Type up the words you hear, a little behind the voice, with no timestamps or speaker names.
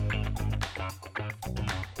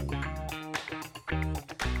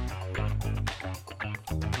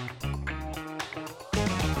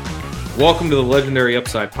Welcome to the Legendary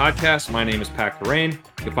Upside podcast. My name is Pat Carrain. You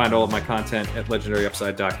can find all of my content at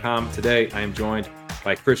legendaryupside.com. Today, I am joined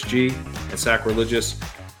by Chris G and Sackreligious.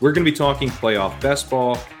 We're going to be talking playoff best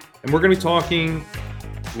ball, and we're going to be talking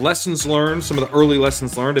lessons learned, some of the early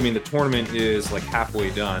lessons learned. I mean, the tournament is like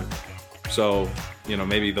halfway done. So,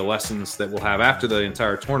 maybe the lessons that we'll have after the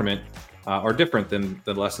entire tournament are different than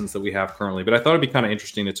the lessons that we have currently. But I thought it'd be kind of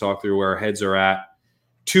interesting to talk through where our heads are at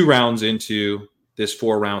 2 rounds into this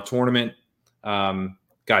 4-round tournament.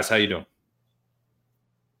 Guys, how you doing?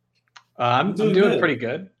 I'm doing pretty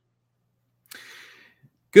good.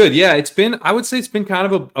 Good. Yeah, I would say it's been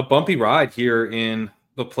kind of a bumpy ride here in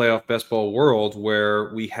the playoff best ball world,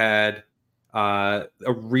 where we had a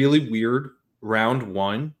really weird round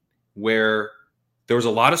 1 where there was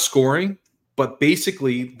a lot of scoring, but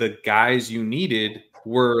basically the guys you needed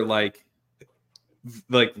were like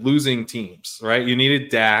losing teams, right? You needed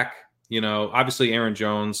Dak. Obviously Aaron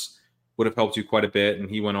Jones would have helped you quite a bit, and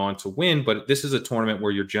he went on to win. But this is a tournament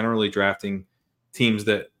where you're generally drafting teams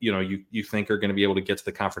that you think are going to be able to get to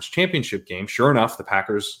the conference championship game. Sure enough, the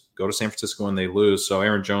Packers go to San Francisco and they lose. So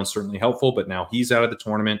Aaron Jones certainly helpful, but now he's out of the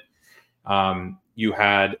tournament. You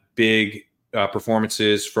had big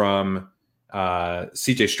performances from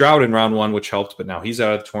CJ Stroud in round 1, which helped, but now he's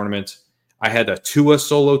out of the tournament. I had a Tua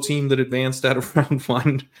solo team that advanced out of round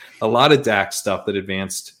 1, a lot of Dak stuff that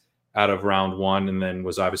advanced out of round 1, and then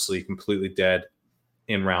was obviously completely dead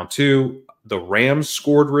in round 2. The Rams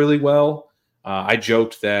scored really well. I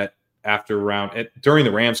joked that during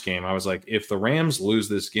the Rams game, I was like, if the Rams lose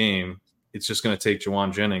this game, it's just going to take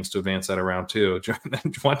Juwan Jennings to advance out of round 2.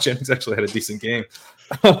 Juwan Jennings actually had a decent game.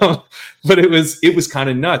 But it was kind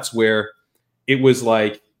of nuts, where it was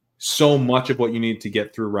like so much of what you need to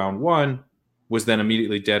get through round 1 was then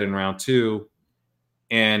immediately dead in round 2.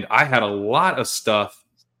 And I had a lot of stuff,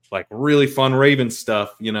 like really fun Ravens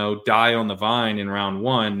stuff, die on the vine in round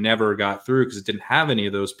 1, never got through because it didn't have any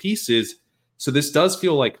of those pieces. So this does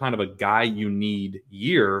feel like kind of a guy you need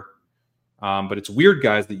year. But it's weird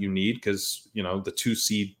guys that you need because, the 2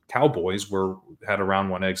 seed Cowboys had a round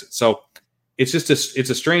 1 exit. So it's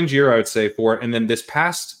a strange year, I would say, for it. And then this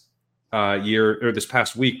past this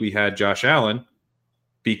past week, we had Josh Allen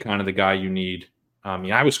be kind of the guy you need.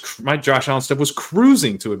 My Josh Allen stuff was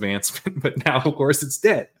cruising to advancement, but now, of course, it's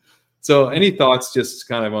dead. So any thoughts just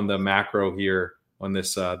kind of on the macro here on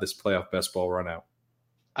this playoff best ball run out?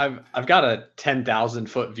 I've got a 10,000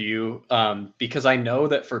 foot view because I know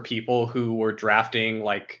that for people who were drafting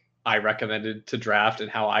like I recommended to draft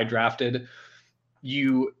and how I drafted,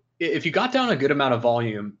 if you got down a good amount of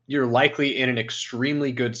volume, you're likely in an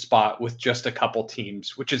extremely good spot with just a couple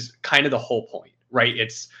teams, which is kind of the whole point, right?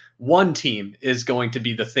 It's one team is going to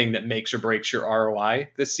be the thing that makes or breaks your ROI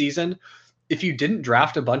this season. If you didn't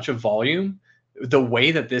draft a bunch of volume, the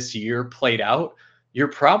way that this year played out, you're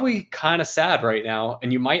probably kind of sad right now,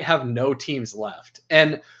 and you might have no teams left.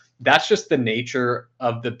 And that's just the nature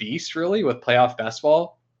of the beast, really, with playoff best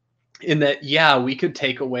ball. In that, yeah, we could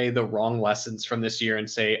take away the wrong lessons from this year and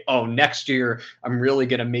say, oh, next year, I'm really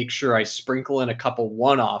going to make sure I sprinkle in a couple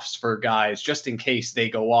one-offs for guys just in case they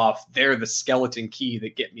go off. They're the skeleton key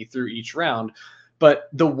that get me through each round. But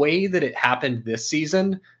the way that it happened this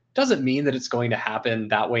season doesn't mean that it's going to happen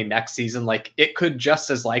that way next season. Like, it could just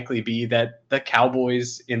as likely be that the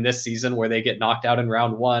Cowboys in this season, where they get knocked out in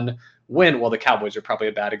round 1, win. Well, the Cowboys are probably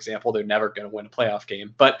a bad example. They're never going to win a playoff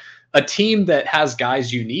game. But a team that has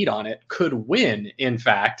guys you need on it could win, in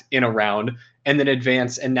fact, in a round and then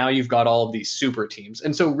advance. And now you've got all of these super teams.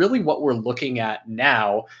 And so really what we're looking at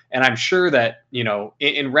now, and I'm sure that,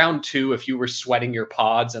 in round 2, if you were sweating your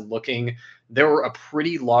pods and looking, there were a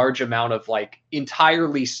pretty large amount of like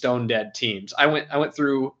entirely stone dead teams. I went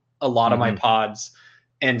through a lot of my pods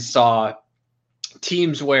and saw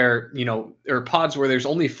teams where, or pods where there's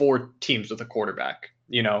only 4 teams with a quarterback,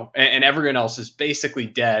 and everyone else is basically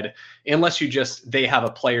dead unless they have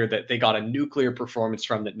a player that they got a nuclear performance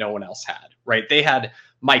from that no one else had, right? They had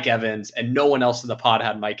Mike Evans and no one else in the pod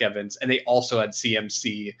had Mike Evans. And they also had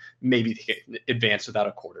CMC, maybe they advance without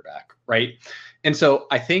a quarterback, right? And so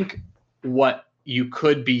I think what you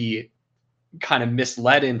could be kind of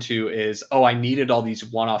misled into is, oh, I needed all these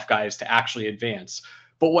one-off guys to actually advance.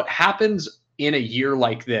 But what happens in a year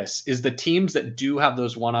like this is the teams that do have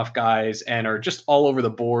those one-off guys and are just all over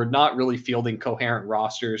the board, not really fielding coherent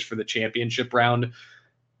rosters for the championship round,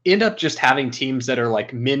 end up just having teams that are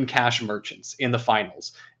like min cash merchants in the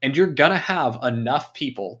finals. And you're going to have enough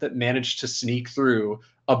people that manage to sneak through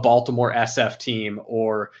a Baltimore SF team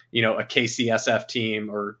or, a KCSF team,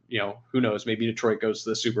 or, who knows, maybe Detroit goes to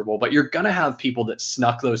the Super Bowl, but you're going to have people that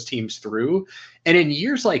snuck those teams through. And in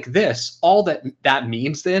years like this, all that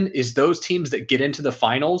means then is those teams that get into the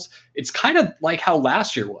finals, it's kind of like how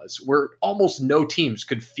last year was, where almost no teams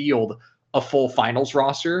could field a full finals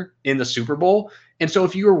roster in the Super Bowl. And so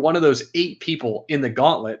if you were one of those 8 people in the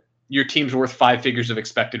gauntlet, your team's worth 5 figures of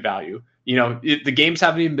expected value. The games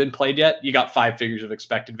haven't even been played yet. You got 5 figures of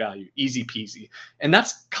expected value. Easy peasy. And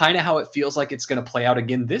that's kind of how it feels like it's going to play out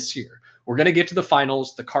again this year. We're going to get to the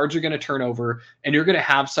finals. The cards are going to turn over, and you're going to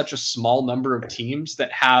have such a small number of teams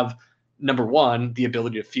that have, number one, the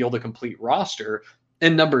ability to field a complete roster,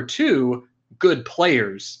 and number two, good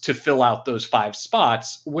players to fill out those 5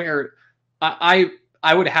 spots, where I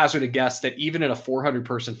would hazard a guess that even in a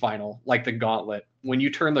 400-person final like the Gauntlet, when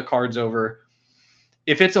you turn the cards over,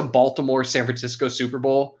 if it's a Baltimore San Francisco Super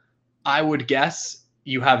Bowl, I would guess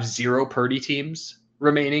you have 0 Purdy teams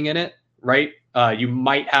remaining in it, right? You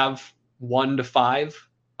might have 1 to 5,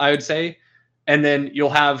 I would say. And then you'll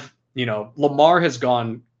have, Lamar has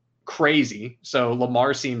gone crazy. So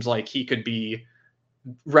Lamar seems like he could be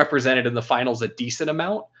represented in the finals a decent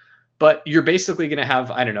amount. But you're basically going to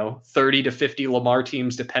have, 30 to 50 Lamar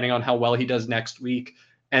teams, depending on how well he does next week,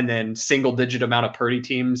 and then single-digit amount of Purdy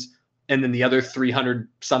teams. And then the other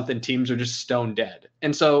 300-something teams are just stone dead.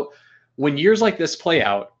 And so when years like this play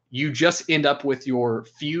out, you just end up with your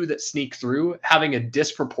few that sneak through having a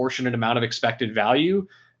disproportionate amount of expected value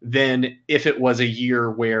than if it was a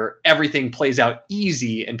year where everything plays out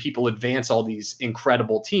easy and people advance all these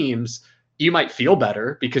incredible teams. You might feel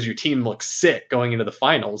better because your team looks sick going into the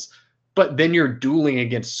finals, but then you're dueling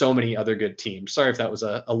against so many other good teams. Sorry if that was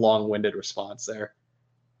a long-winded response there.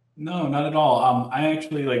 No, not at all. I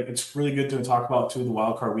actually it's really good to talk about too the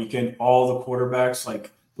wild card weekend. All the quarterbacks,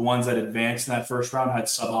 like the ones that advanced in that first round, had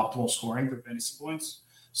suboptimal scoring for fantasy points.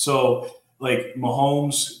 So like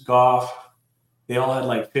Mahomes, Goff, they all had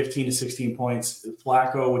like 15 to 16 points.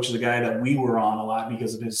 Flacco, which is a guy that we were on a lot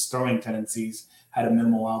because of his throwing tendencies, had a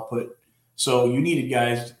minimal output. So you needed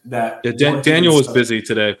guys that. Yeah, Daniel was busy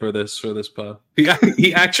today for this pod.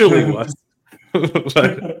 He actually was.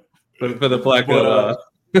 but for the Flacco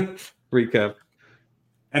recap.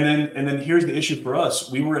 And then here's the issue for us.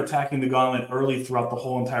 We were attacking the gauntlet early throughout the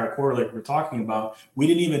whole entire quarter, like we're talking about. We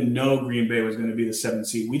didn't even know Green Bay was going to be the 7th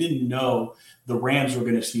seed. We didn't know the Rams were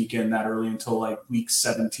going to sneak in that early until like week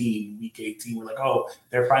 17, week 18. We're like, oh,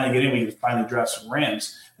 they're finally getting in. We can finally draft some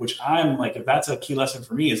Rams, which I'm like, if that's a key lesson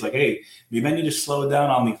for me, is like, hey, maybe I need to slow it down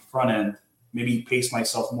on the front end, maybe pace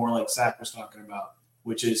myself more like Sack was talking about,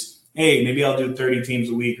 which is, hey, maybe I'll do 30 teams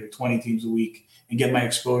a week or 20 teams a week and get my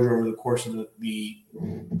exposure over the course of the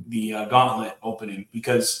gauntlet opening.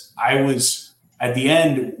 Because I was at the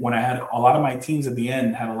end, when I had a lot of my teams at the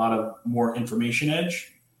end had a lot of more information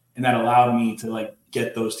edge, and that allowed me to like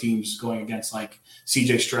get those teams going against like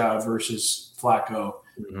CJ Stroud versus Flacco,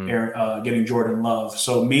 getting Jordan Love.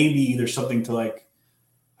 So maybe there's something to like,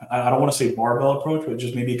 I don't want to say barbell approach, but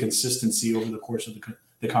just maybe a consistency over the course of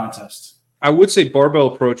the contest. I would say barbell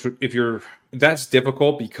approach that's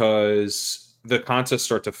difficult because the contests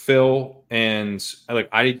start to fill, and like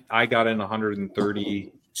I got in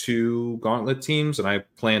 132 gauntlet teams, and I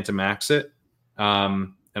planned to max it,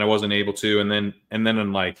 and I wasn't able to, and then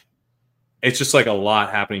in like it's just like a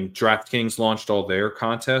lot happening. DraftKings launched all their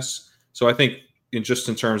contests, so I think in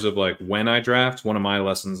terms of like when I draft, one of my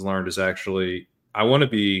lessons learned is actually I might want to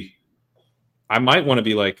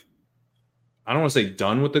be like, I don't want to say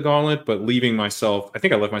done with the gauntlet, but leaving myself. I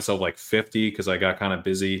think I left myself like 50 because I got kind of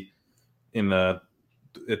busy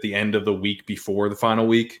at the end of the week before the final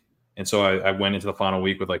week. And so I went into the final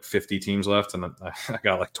week with like 50 teams left, and I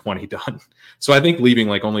got like 20 done. So I think leaving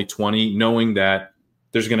like only 20, knowing that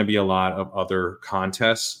there's going to be a lot of other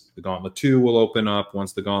contests. The Gauntlet 2 will open up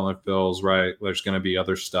once the Gauntlet fills, right? There's going to be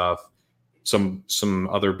other stuff, some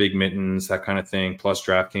other big mittens, that kind of thing. Plus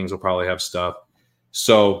DraftKings will probably have stuff.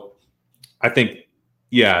 So I think,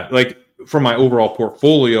 yeah, like for my overall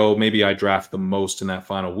portfolio, maybe I draft the most in that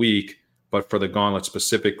final week. But for the Gauntlet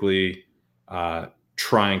specifically,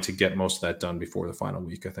 trying to get most of that done before the final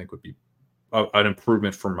week, I think would be an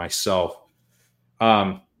improvement for myself.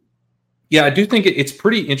 Yeah, I do think it's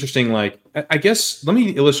pretty interesting. Like, I guess, let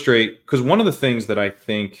me illustrate, because one of the things that I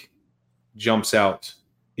think jumps out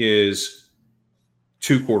is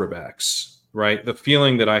 2 quarterbacks, right? The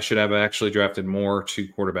feeling that I should have actually drafted more 2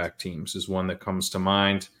 quarterback teams is one that comes to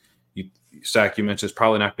mind. Zach, you mentioned it's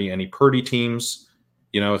probably not going to be any Purdy teams.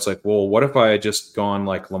 It's like, well, what if I had just gone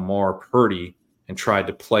like Lamar Purdy and tried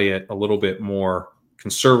to play it a little bit more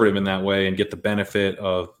conservative in that way and get the benefit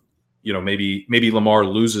of maybe Lamar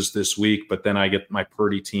loses this week, but then I get my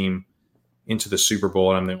Purdy team into the Super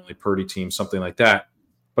Bowl and I'm the only Purdy team, something like that.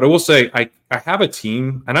 But I will say I have a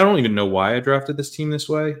team, and I don't even know why I drafted this team this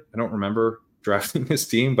way. I don't remember drafting this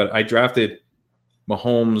team, but I drafted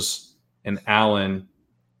Mahomes and Allen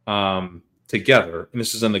together, and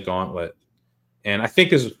this is in the gauntlet. And I think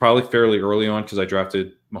this is probably fairly early on because I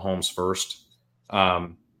drafted Mahomes first, right?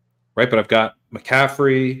 But I've got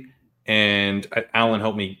McCaffrey and Allen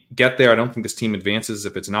helped me get there. I don't think this team advances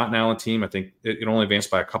if it's not an Allen team. I think it only advanced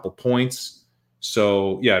by a couple points.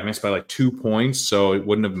 So, yeah, it advanced by like 2 points. So it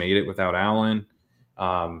wouldn't have made it without Allen.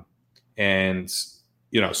 So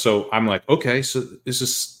I'm like, okay, so this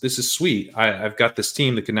is sweet. I've got this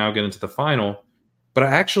team that can now get into the final. But I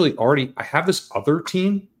have this other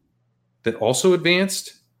team that also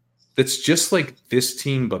advanced that's just like this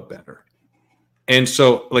team, but better. And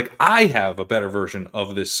so, like, I have a better version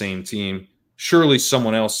of this same team. Surely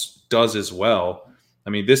someone else does as well. I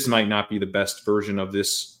mean, this might not be the best version of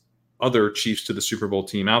this other Chiefs to the Super Bowl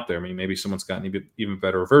team out there. I mean, maybe someone's got an even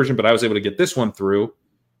better version, but I was able to get this one through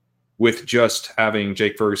with just having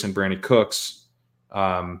Jake Ferguson, Brandon Cooks,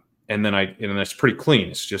 and it's pretty clean.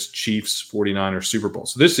 It's just Chiefs, 49ers, Super Bowl.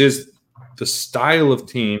 So this is the style of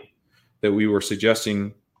team that we were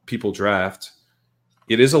suggesting people draft.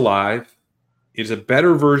 It is alive. It is a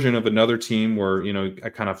better version of another team where,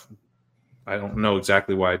 I don't know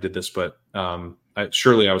exactly why I did this, but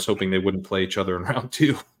surely I was hoping they wouldn't play each other in round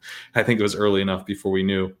 2. I think it was early enough before we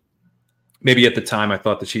knew. Maybe at the time I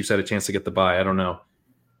thought the Chiefs had a chance to get the bye. I don't know.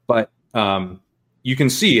 But you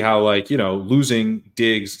can see how, losing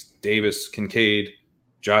Diggs, Davis, Kincaid,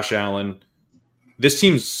 Josh Allen, this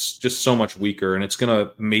team's just so much weaker, and it's going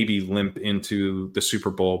to maybe limp into the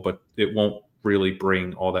Super Bowl, but it won't really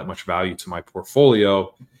bring all that much value to my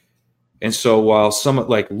portfolio. And so while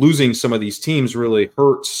losing some of these teams really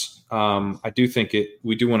hurts, I do think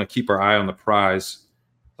we do want to keep our eye on the prize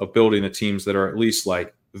of building the teams that are at least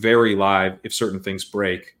like very live if certain things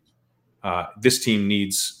break. This team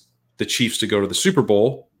needs the Chiefs to go to the Super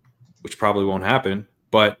Bowl, which probably won't happen,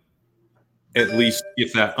 but at least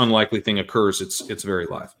if that unlikely thing occurs, it's very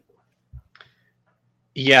live.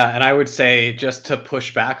 Yeah, and I would say, just to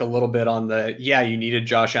push back a little bit on you needed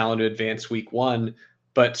Josh Allen to advance week 1,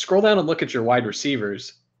 but scroll down and look at your wide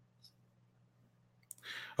receivers.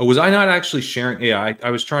 Oh, was I not actually sharing? Yeah,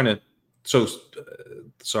 I was trying to. So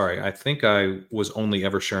sorry, I think I was only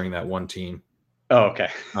ever sharing that one team. Oh, okay.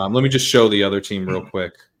 Let me just show the other team real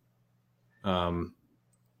quick. Yeah,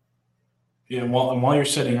 and while you're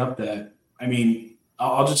setting up that, I mean,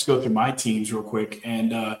 I'll just go through my teams real quick.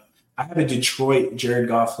 And I have a Detroit, Jared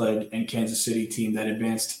Goff-led, and Kansas City team that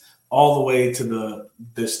advanced all the way to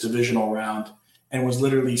this divisional round and was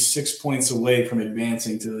literally 6 points away from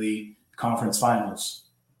advancing to the conference finals.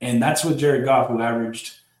 And that's with Jared Goff, who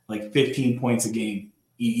averaged like 15 points a game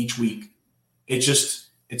each week. It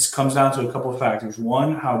comes down to a couple of factors.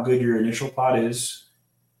 One, how good your initial pod is.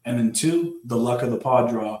 And then 2, the luck of the pod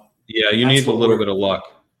draw. Yeah, you need a little bit of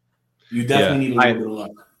luck. You definitely need a little bit of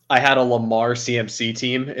luck. I had a Lamar CMC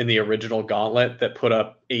team in the original gauntlet that put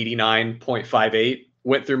up 89.58,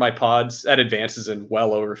 went through my pods at advances in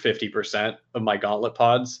well over 50% of my gauntlet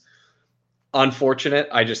pods. Unfortunate,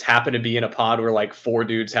 I just happened to be in a pod where like 4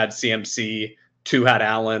 dudes had CMC, 2 had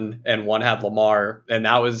Allen, and 1 had Lamar, and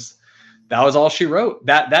that was all she wrote.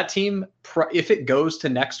 That team, if it goes to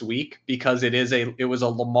next week, because it was a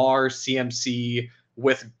Lamar CMC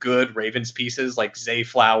with good Ravens pieces like Zay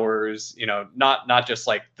Flowers, not just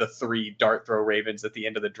like the 3 dart throw Ravens at the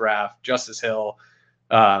end of the draft, Justice Hill.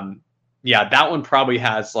 That one probably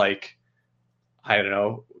has like, I don't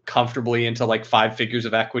know, comfortably into like 5 figures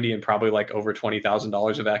of equity and probably like over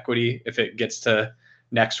 $20,000 of equity if it gets to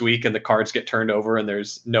next week and the cards get turned over and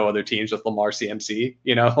there's no other teams with Lamar CMC,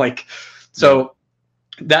 so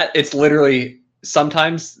that it's literally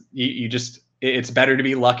sometimes you just, it's better to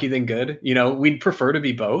be lucky than good. We'd prefer to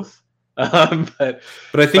be both. But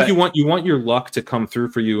I think you want your luck to come through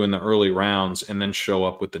for you in the early rounds and then show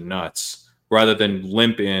up with the nuts rather than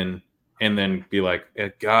limp in and then be like,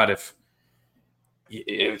 God, if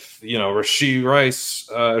Richie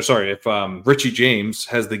James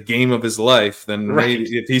has the game of his life, then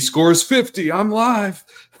maybe if he scores 50, I'm live.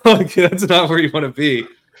 Like, that's not where you want to be.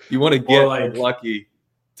 You want to get lucky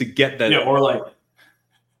to get that. Yeah, or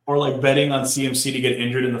like betting on CMC to get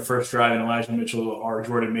injured in the first drive and Elijah Mitchell or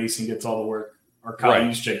Jordan Mason gets all the work or Kyle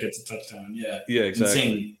Juszczyk gets a touchdown. Yeah. Yeah, exactly.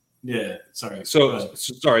 Insane. Yeah, sorry. So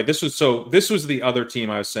sorry, this was the other team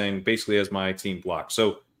I was saying basically as my team block.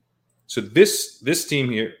 So this team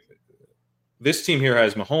here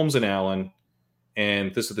has Mahomes and Allen,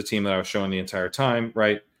 and this is the team that I was showing the entire time,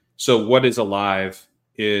 right? So what is alive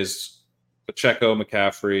is Pacheco,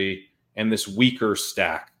 McCaffrey, and this weaker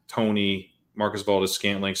stack, Tony, Marcus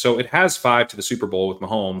Valdes-Scantling. So it has 5 to the Super Bowl with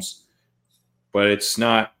Mahomes, but it's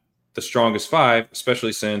not the strongest 5,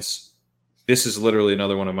 especially since this is literally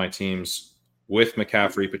another one of my teams with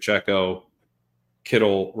McCaffrey, Pacheco,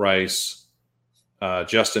 Kittle, Rice,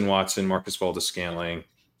 Justin Watson, Marcus Valdes-Scantling.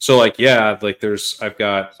 So I've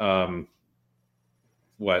got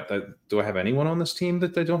do I have anyone on this team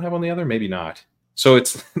that I don't have on the other? Maybe not. So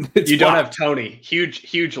it's you don't have Tony.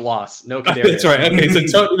 Huge loss. No Kadarius. That's right. Okay,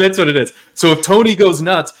 so that's what it is. So if Tony goes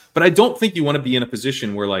nuts, but I don't think you want to be in a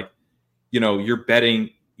position where you're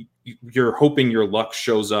betting, you're hoping your luck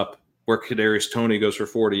shows up where Kadarius Toney goes for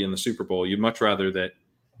 40 in the Super Bowl. You'd much rather that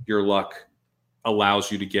your luck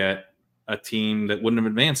allows you to get a team that wouldn't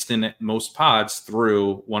have advanced in most pods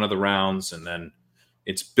through one of the rounds, and then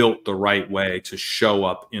it's built the right way to show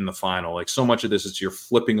up in the final. Like, so much of this is you're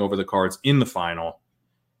flipping over the cards in the final,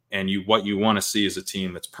 and what you want to see is a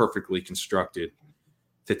team that's perfectly constructed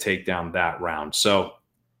to take down that round. So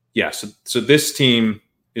so this team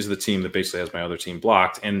is the team that basically has my other team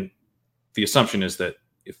blocked, and the assumption is that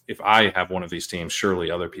if I have one of these teams, surely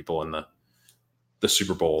other people in the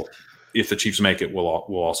Super Bowl, if the Chiefs make it, will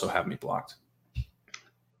also have me blocked.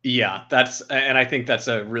 Yeah, and I think that's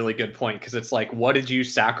a really good point, because it's like, what did you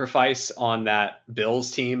sacrifice on that Bills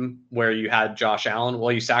team where you had Josh Allen?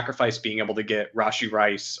 Well, you sacrificed being able to get Rashee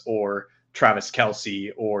Rice or Travis Kelce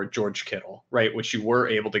or George Kittle, right? Which you were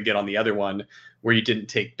able to get on the other one where you didn't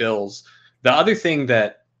take Bills. The other thing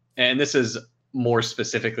and this is more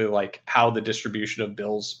specifically like how the distribution of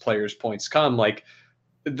Bills players' points come, like,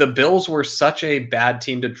 the Bills were such a bad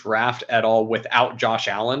team to draft at all without Josh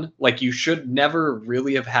Allen. Like, you should never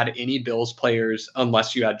really have had any Bills players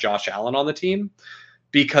unless you had Josh Allen on the team,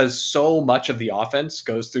 because so much of the offense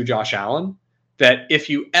goes through Josh Allen that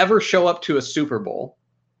if you ever show up to a Super Bowl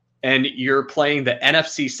and you're playing the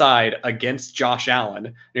NFC side against Josh Allen,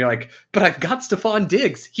 and you're like, but I've got Stephon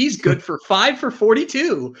Diggs. He's good for 5 for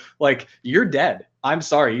 42. Like, you're dead. I'm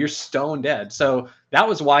sorry. You're stone dead. So that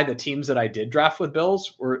was why the teams that I did draft with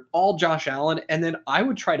Bills were all Josh Allen. And then I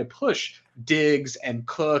would try to push Diggs and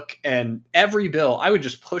Cook and every Bill. I would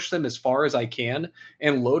just push them as far as I can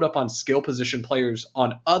and load up on skill position players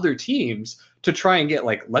on other teams to try and get,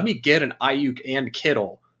 like, let me get an Ayuk and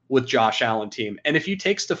Kittle with Josh Allen team. And if you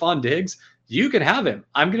take Stephon Diggs, you can have him.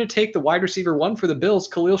 I'm going to take the wide receiver 1 for the Bills,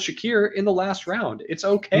 Khalil Shakir, in the last round. It's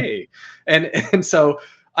okay. And so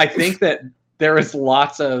I think that there is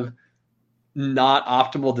lots of not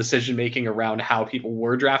optimal decision-making around how people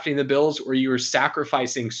were drafting the Bills, where you were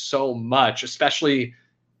sacrificing so much, especially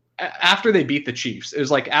after they beat the Chiefs. It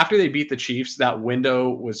was like, after they beat the Chiefs, that window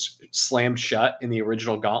was slammed shut in the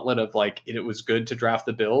original gauntlet of, like, it was good to draft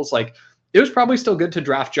the Bills. Like, it was probably still good to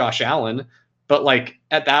draft Josh Allen, but, like,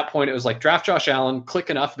 at that point it was like, draft Josh Allen,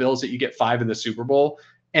 click enough Bills that you get 5 in the Super Bowl.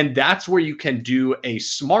 And that's where you can do a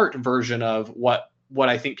smart version of what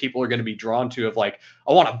I think people are going to be drawn to, of, like,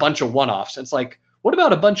 I want a bunch of one-offs. It's like, what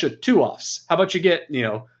about a bunch of two-offs? How about you get,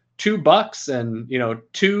 2 Bucks and,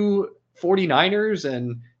 2 49ers,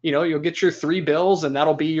 and, you'll get your 3 Bills, and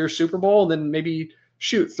that'll be your Super Bowl. And then maybe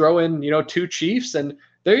throw in, 2 Chiefs, and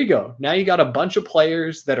there you go. Now you got a bunch of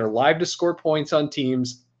players that are live to score points on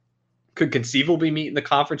teams, could conceivably meet in the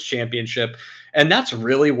conference championship. And that's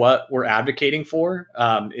really what we're advocating for,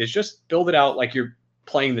 is just build it out like you're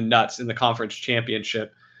playing the nuts in the conference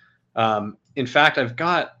championship. In fact,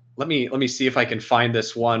 let me see if I can find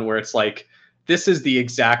this one where it's like, this is the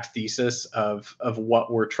exact thesis of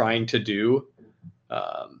what we're trying to do.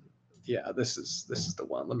 This is the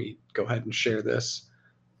one. Let me go ahead and share this.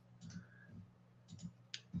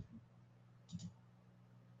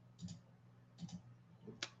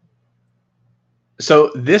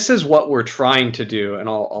 So this is what we're trying to do, and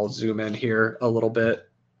I'll zoom in here a little bit.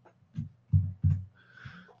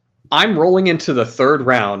 I'm rolling into the 3rd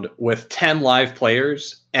round with 10 live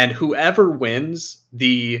players, and whoever wins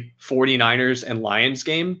the 49ers and Lions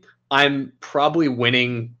game, I'm probably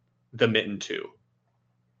winning the mitten too.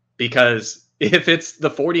 Because if it's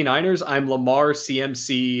the 49ers, I'm Lamar,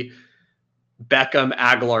 CMC, Beckham,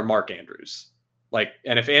 Aguilar, Mark Andrews. Like,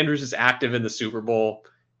 and if Andrews is active in the Super Bowl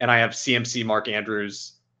and I have CMC, Mark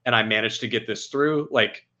Andrews, and I manage to get this through,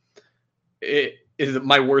 like, it is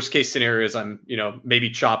my worst case scenario is I'm, maybe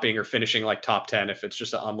chopping or finishing like top 10 if it's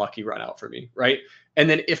just an unlucky run out for me. Right. And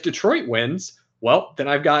then if Detroit wins, well, then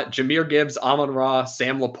I've got Jahmyr Gibbs, Amon-Ra,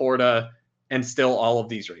 Sam Laporta, and still all of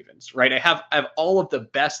these Ravens, right? I have all of the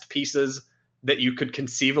best pieces that you could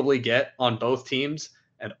conceivably get on both teams,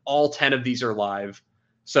 and all 10 of these are live.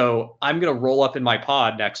 So I'm going to roll up in my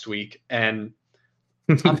pod next week and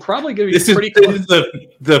I'm probably going to be this pretty is close.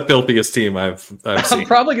 the filthiest team I've seen. I'm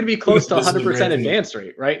probably going to be close to This is a 100% great team. advance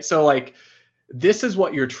rate, right? So like, this is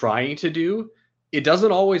what you're trying to do. It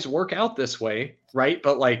doesn't always work out this way, right?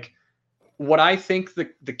 But like, what I think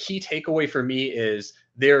the key takeaway for me is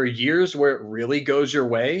there are years where it really goes your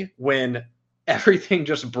way when everything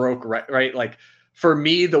just broke, right? Like for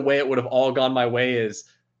me, the way it would have all gone my way is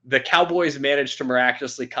the Cowboys managed to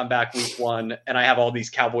miraculously come back week 1, and I have all these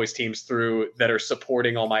Cowboys teams through that are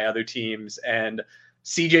supporting all my other teams. And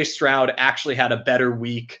CJ Stroud actually had a better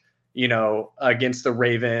week, against the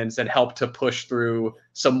Ravens and helped to push through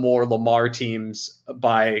some more Lamar teams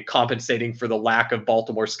by compensating for the lack of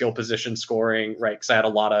Baltimore skill position scoring, right? Because I had a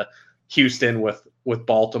lot of Houston with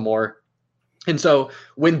Baltimore. And so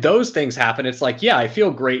when those things happen, it's like, yeah, I feel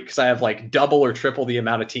great because I have like double or triple the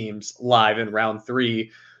amount of teams live in round 3.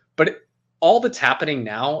 But all that's happening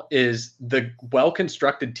now is the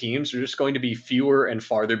well-constructed teams are just going to be fewer and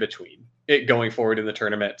farther between it going forward in the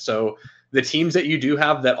tournament. So the teams that you do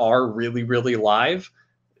have that are really, really live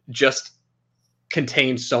just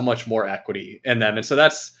contain so much more equity in them. And so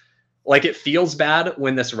that's like, it feels bad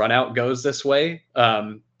when this run out goes this way.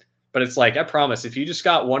 But it's like, I promise, if you just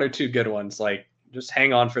got 1 or 2 good ones, like just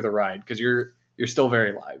hang on for the ride because you're still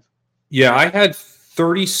very live. Yeah, I had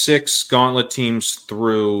 36 gauntlet teams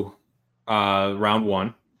through round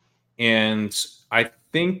 1. And I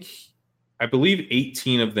believe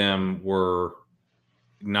 18 of them were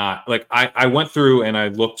not like I went through and I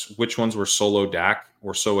looked which ones were solo Dak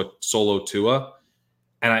or solo Tua,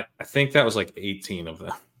 and I think that was like 18 of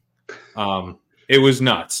them. It was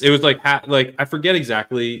nuts. It was like I forget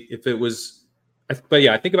exactly if it was, but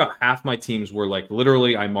yeah, I think about half my teams were like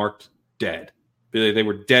literally I marked dead. They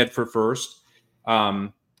were dead for first,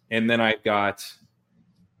 and then I got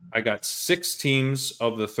 6 teams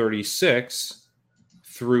of the 36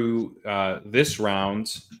 through this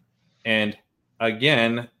round, and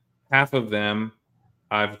again, half of them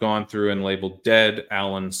I've gone through and labeled dead,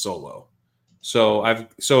 Allen, solo. So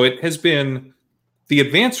it has been the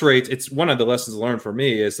advance rates. It's one of the lessons learned for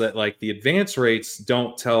me is that like the advance rates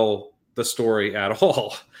don't tell the story at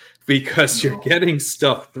all because you're getting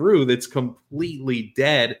stuff through that's completely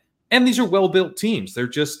dead. And these are well-built teams. They're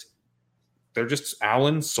just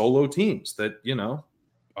Allen solo teams that,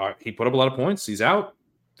 he put up a lot of points. He's out.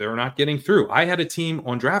 They're not getting through. I had a team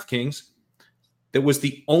on DraftKings that was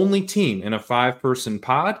the only team in a 5-person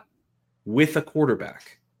pod with a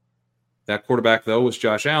quarterback. That quarterback, though, was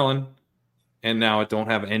Josh Allen, and now it don't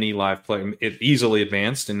have any live play. It easily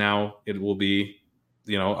advanced, and now it will be,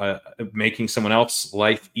 making someone else's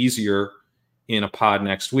life easier in a pod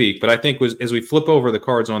next week. But I think as we flip over the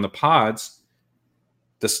cards on the pods,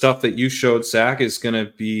 the stuff that you showed, Sack, is going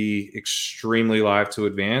to be extremely live to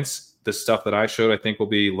advance. The stuff that I showed, I think, will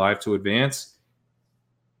be live to advance.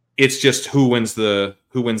 It's just who wins the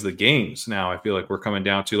games now. I feel like we're coming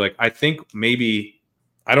down to like I think maybe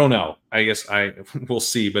I don't know. I guess we'll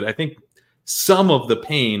see, but I think some of the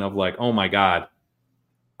pain of like, oh my God,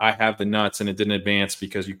 I have the nuts and it didn't advance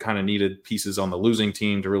because you kind of needed pieces on the losing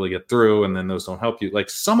team to really get through, and then those don't help you. Like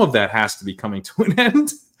some of that has to be coming to an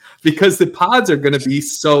end because the pods are going to be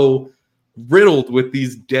so riddled with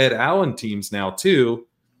these dead Allen teams now too.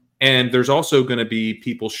 And there's also going to be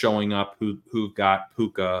people showing up who've got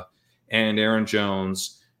Puka and Aaron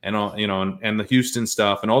Jones and all, and the Houston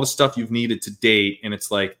stuff and all the stuff you've needed to date. And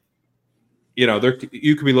it's like,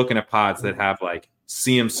 you could be looking at pods that have like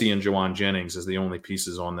CMC and Jawan Jennings as the only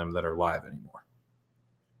pieces on them that are live anymore.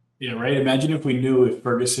 Yeah, right. Imagine if we knew if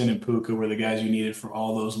Ferguson and Puka were the guys you needed for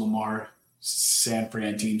all those Lamar, San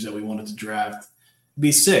Fran teams that we wanted to draft. It'd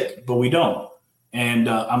be sick, but we don't. And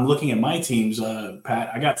I'm looking at my teams,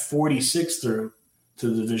 Pat. I got 46 through to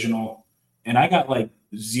the divisional, and I got like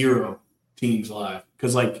 0 teams live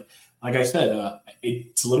because, like I said,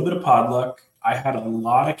 it's a little bit of pod luck. I had a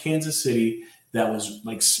lot of Kansas City that was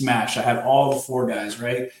like smashed. I had all the 4 guys,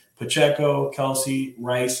 right? Pacheco, Kelsey,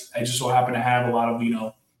 Rice. I just so happen to have a lot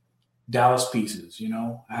of Dallas pieces.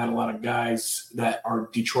 I had a lot of guys that are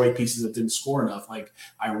Detroit pieces that didn't score enough. Like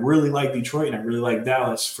I really like Detroit and I really like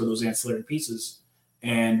Dallas for those ancillary pieces.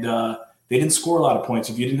 And they didn't score a lot of points.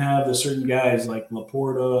 If you didn't have the certain guys like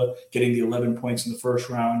Laporta getting the 11 points in the first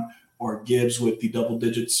round or Gibbs with the double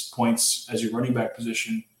digits points as your running back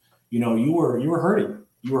position, you were hurting.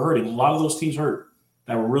 You were hurting. A lot of those teams hurt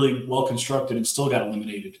that were really well constructed and still got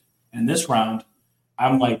eliminated. And this round,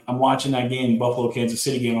 I'm watching that game, Buffalo, Kansas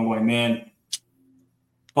City game. I'm going, man,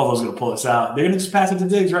 Buffalo's going to pull us out. They're going to just pass it to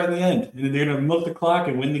Diggs right in the end. And they're going to milk the clock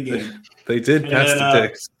and win the game. They did pass to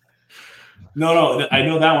Diggs. No, I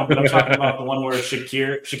know that one, but I'm talking about the one where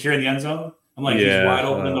Shakir in the end zone. I'm like, he's wide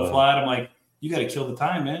open in the flat. I'm like, you got to kill the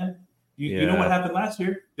time, man. You know what happened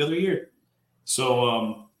the other year.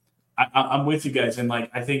 So I'm with you guys, and like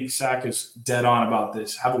I think Sack is dead on about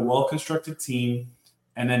this. Have a well-constructed team,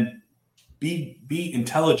 and then be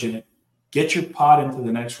intelligent. Get your pot into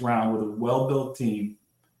the next round with a well-built team,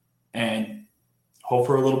 and hope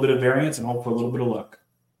for a little bit of variance and hope for a little bit of luck.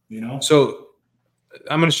 So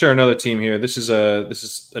I'm going to share another team here. This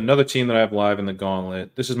is another team that I have live in the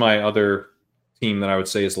gauntlet. This is my other team that I would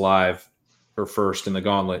say is live for first in the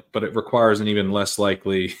gauntlet, but it requires an even less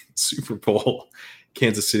likely Super Bowl.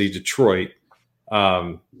 Kansas City, Detroit.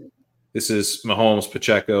 This is Mahomes,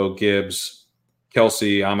 Pacheco, Gibbs,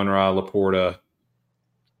 Kelsey, Amon-Ra, Laporta.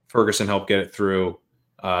 Ferguson helped get it through.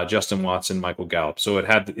 Justin Watson, Michael Gallup. So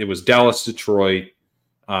it was Dallas, Detroit,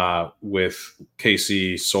 with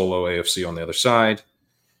KC, solo AFC on the other side.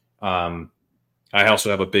 I also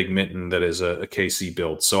have a big mitten that is a KC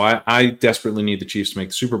build. So I desperately need the Chiefs to make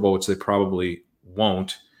the Super Bowl, which they probably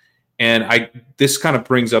won't. And this kind of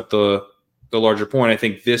brings up the larger point. I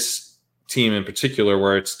think this team in particular,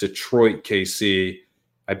 where it's Detroit, KC,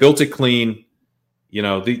 I built it clean.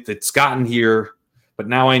 It's gotten here, but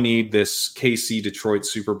now I need this KC Detroit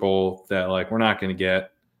Super Bowl that we're not going to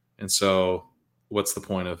get. And so what's the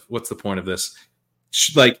point of this?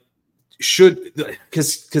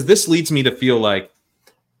 Because this leads me to feel like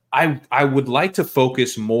I would like to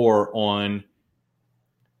focus more on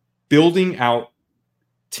building out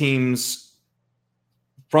teams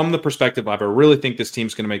from the perspective of I really think this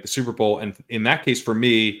team's going to make the Super Bowl. And in that case, for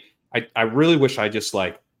me, I really wish I just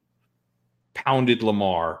pounded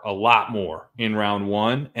Lamar a lot more in round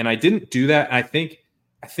one. And I didn't do that. And I think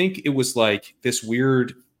it was this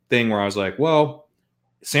weird thing where I was like, well,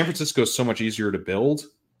 San Francisco is so much easier to build.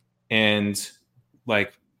 And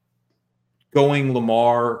going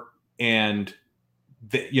Lamar and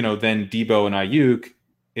then Debo and Ayuk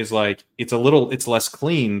is it's less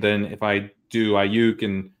clean than if I do Ayuk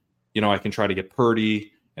and I can try to get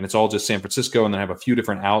Purdy and it's all just San Francisco and then have a few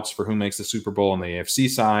different outs for who makes the Super Bowl on the AFC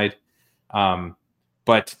side.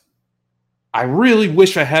 But I really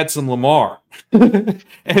wish I had some Lamar. And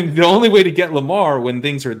the only way to get Lamar when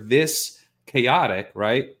things are this chaotic,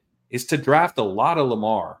 right, is to draft a lot of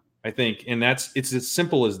Lamar, I think. And it's as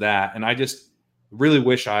simple as that. And I just really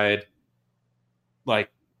wish I had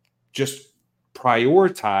just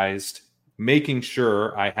prioritized making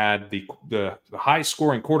sure I had the high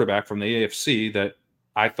scoring quarterback from the AFC that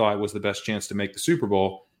I thought was the best chance to make the Super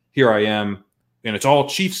Bowl. Here I am, and it's all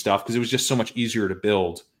Chief stuff because it was just so much easier to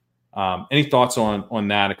build. Any thoughts on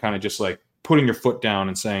that? Kind of just putting your foot down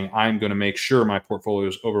and saying, I'm going to make sure my portfolio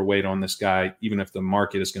is overweight on this guy, even if the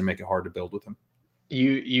market is going to make it hard to build with him.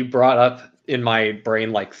 You brought up in my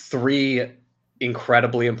brain three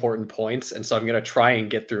incredibly important points, and so I'm going to try and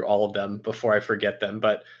get through all of them before I forget them.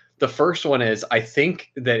 But the first one is I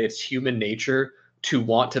think that it's human nature to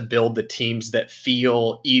want to build the teams that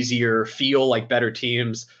feel easier, feel like better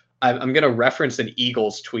teams. I'm going to reference an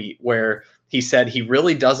Eagles tweet where he said he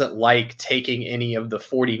really doesn't like taking any of the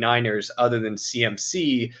 49ers other than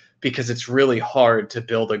CMC because it's really hard to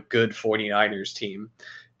build a good 49ers team.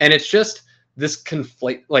 And it's just this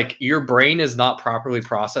conflict, your brain is not properly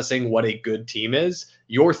processing what a good team is.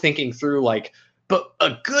 You're thinking through but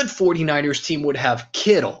a good 49ers team would have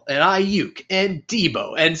Kittle and Ayuk and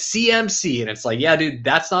Debo and CMC. And it's yeah, dude,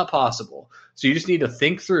 that's not possible. So you just need to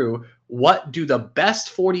think through, what do the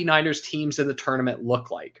best 49ers teams in the tournament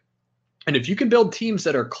look like? And if you can build teams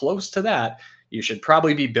that are close to that, you should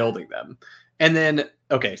probably be building them. And then,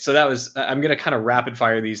 okay, so I'm going to kind of rapid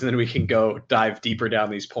fire these and then we can go dive deeper down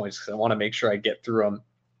these points because I want to make sure I get through them.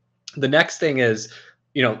 The next thing is,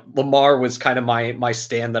 Lamar was kind of my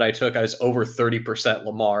stand that I took. I was over 30%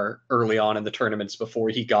 Lamar early on in the tournaments before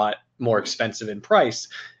he got more expensive in price.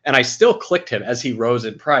 And I still clicked him as he rose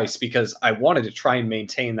in price because I wanted to try and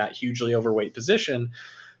maintain that hugely overweight position.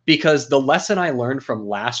 Because the lesson I learned from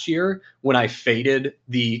last year when I faded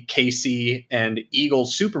the KC and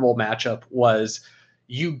Eagles Super Bowl matchup was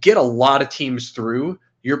you get a lot of teams through.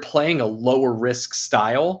 You're playing a lower risk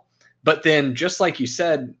style. But then just like you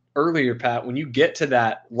said earlier, Pat, when you get to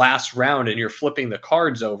that last round and you're flipping the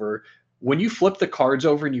cards over, when you flip the cards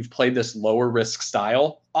over and you've played this lower risk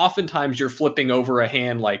style, oftentimes you're flipping over a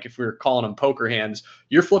hand, if we were calling them poker hands,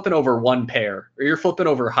 you're flipping over one pair or you're flipping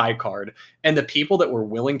over high card. And the people that were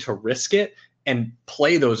willing to risk it and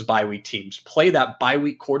play those bye week teams, play that bye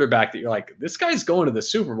week quarterback that you're this guy's going to the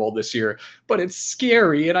Super Bowl this year, but it's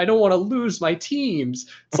scary and I don't want to lose my teams.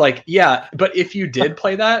 It's yeah, but if you did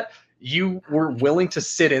play that, you were willing to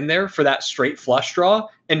sit in there for that straight flush draw,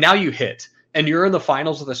 and now you hit. And you're in the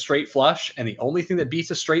finals with a straight flush, and the only thing that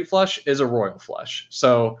beats a straight flush is a royal flush.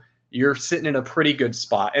 So you're sitting in a pretty good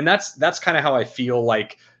spot. And that's kind of how I feel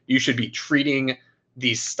like you should be treating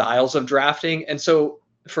these styles of drafting. And so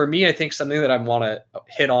for me, I think something that I want to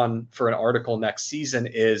hit on for an article next season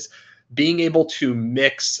is being able to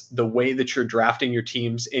mix the way that you're drafting your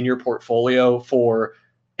teams in your portfolio for,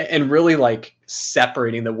 and really like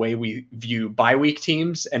separating the way we view bye week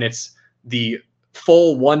teams. And it's the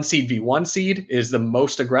full 1 seed v 1 seed is the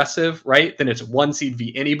most aggressive, right? Then it's 1 seed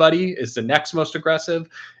v anybody is the next most aggressive.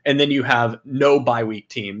 And then you have no bye week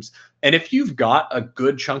teams. And if you've got a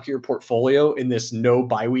good chunk of your portfolio in this no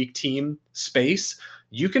bye week team space,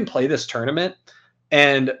 you can play this tournament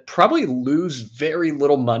and probably lose very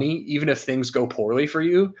little money, even if things go poorly for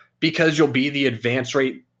you, because you'll be the advance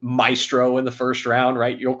rate maestro in the first round,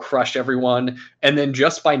 right? You'll crush everyone. And then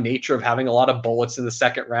just by nature of having a lot of bullets in the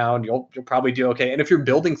second round, you'll probably do okay. And if you're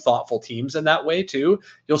building thoughtful teams in that way too,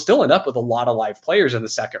 you'll still end up with a lot of live players in the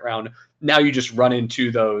second round. Now you just run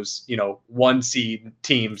into those, 1 seed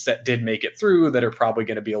teams that did make it through that are probably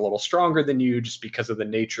going to be a little stronger than you just because of the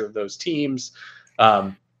nature of those teams.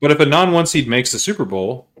 But if a non-1 seed makes the Super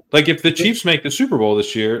Bowl, like if the Chiefs make the Super Bowl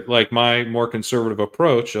this year, like my more conservative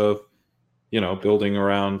approach of, building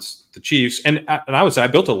around the Chiefs. And I would say I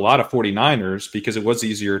built a lot of 49ers because it was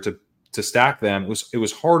easier to stack them. It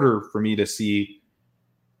was harder for me to see.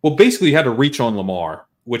 Well, basically you had to reach on Lamar,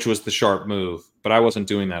 which was the sharp move, but I wasn't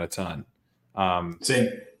doing that a ton. Same.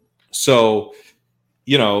 So,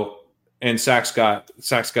 and Sack's got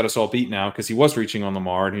us all beat now because he was reaching on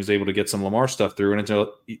Lamar and he was able to get some Lamar stuff through. And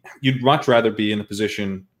you'd much rather be in the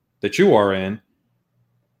position that you are in.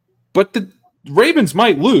 But the Ravens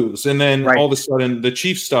might lose, and then all of a sudden the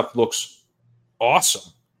Chiefs stuff looks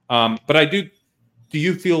awesome. But do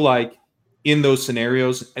you feel like in those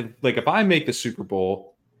scenarios, like if I make the Super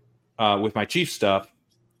Bowl with my Chiefs stuff,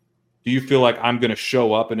 do you feel like I'm going to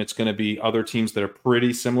show up and it's going to be other teams that are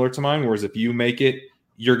pretty similar to mine? Whereas if you make it,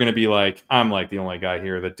 you're going to be like, I'm like the only guy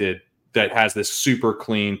here that has this super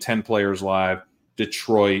clean 10 players live,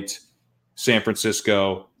 Detroit, San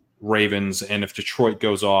Francisco, Ravens. And if Detroit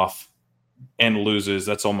goes off and loses,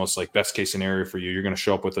 that's almost like best case scenario for you. You're going to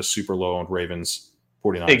show up with a super low owned Ravens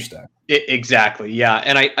 49ers stack. Exactly. Yeah.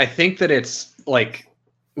 And I think that it's like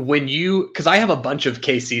because I have a bunch of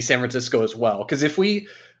KC San Francisco as well. Because if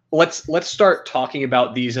let's start talking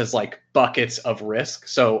about these as like buckets of risk.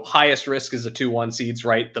 So highest risk is the 2-1 seeds,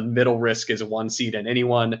 right? The middle risk is a 1 seed and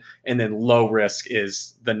anyone, and then low risk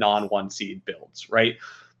is the non-1 seed builds, right?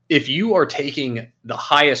 If you are taking the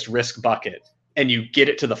highest risk bucket and you get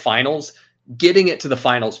it to the finals, getting it to the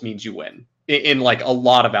finals means you win in like a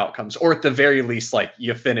lot of outcomes, or at the very least, like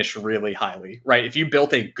you finish really highly, right? If you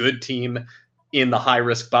built a good team in the high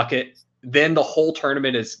risk bucket, then the whole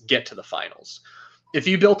tournament is get to the finals. If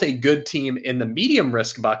you built a good team in the medium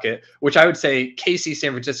risk bucket, which I would say KC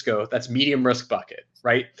San Francisco, that's medium risk bucket,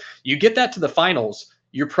 right? You get that to the finals,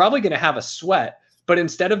 you're probably going to have a sweat, but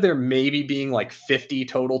instead of there maybe being like 50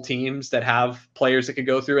 total teams that have players that could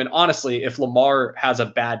go through, and honestly, if Lamar has a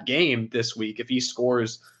bad game this week, if he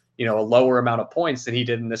scores, a lower amount of points than he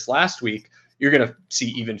did in this last week, you're going to see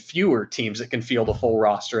even fewer teams that can field a full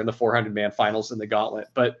roster in the 400-man finals in the gauntlet.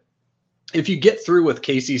 But if you get through with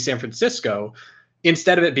KC San Francisco,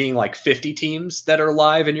 instead of it being like 50 teams that are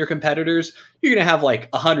live in your competitors, you're going to have like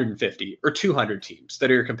 150 or 200 teams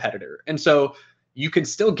that are your competitor. And so you can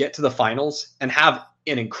still get to the finals and have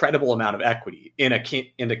an incredible amount of equity in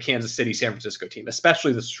a Kansas City, San Francisco team,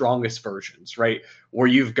 especially the strongest versions, right? Where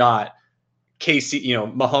you've got KC,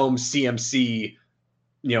 Mahomes, CMC,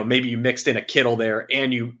 maybe you mixed in a Kittle there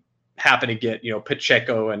and you happen to get,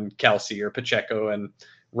 Pacheco and Kelsey or Pacheco and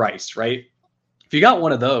Rice, right? If you got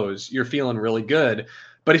one of those, you're feeling really good.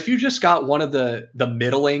 But if you just got one of the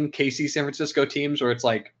middling KC San Francisco teams where it's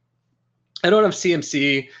like, I don't have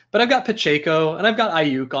CMC, but I've got Pacheco and I've got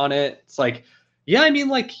Ayuk on it. It's like, yeah, I mean,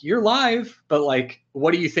 like you're live, but like,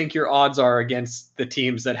 what do you think your odds are against the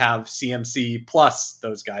teams that have CMC plus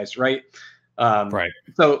those guys, right? Right.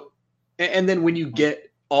 So, and then when you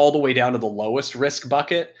get all the way down to the lowest risk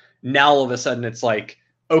bucket, now all of a sudden it's like,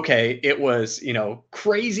 okay, it was,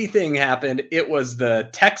 crazy thing happened. It was the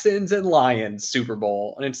Texans and Lions Super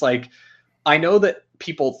Bowl. And it's like, I know that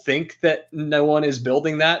people think that no one is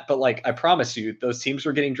building that, but like, I promise you, those teams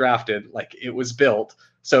were getting drafted, like it was built.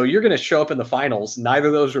 So you're going to show up in the finals. Neither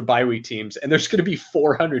of those are bye week teams. And there's going to be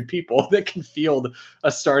 400 people that can field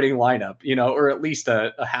a starting lineup, or at least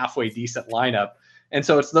a halfway decent lineup. And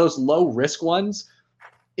so it's those low risk ones.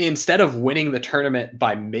 Instead of winning the tournament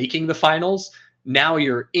by making the finals, now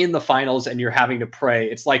you're in the finals and you're having to pray.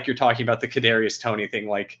 It's like you're talking about the Kadarius Toney thing.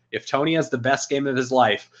 Like if Toney has the best game of his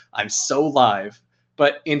life, I'm so live.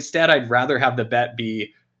 But instead, I'd rather have the bet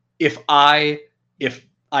be if I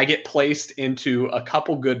get placed into a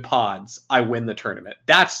couple good pods, I win the tournament.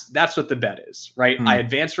 That's what the bet is, right? I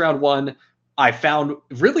advanced round 1. I found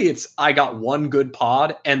really I got one good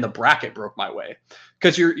pod and the bracket broke my way,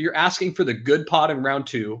 because you're asking for the good pod in round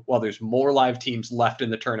 2 while there's more live teams left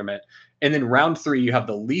in the tournament. And then round 3, you have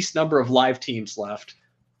the least number of live teams left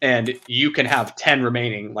and you can have 10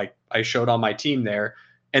 remaining, like I showed on my team there.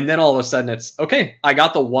 And then all of a sudden it's okay. I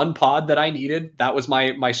got the one pod that I needed. That was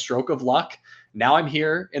my stroke of luck. Now I'm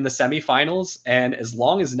here in the semifinals. And as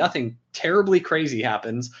long as nothing terribly crazy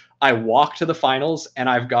happens, I walk to the finals and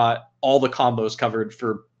I've got all the combos covered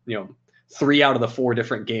for, 3 out of the 4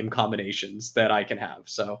 different game combinations that I can have.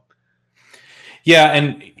 So, yeah.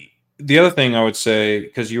 And the other thing I would say,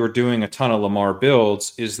 because you were doing a ton of Lamar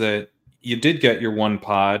builds, is that you did get your one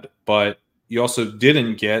pod, but you also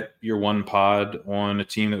didn't get your one pod on a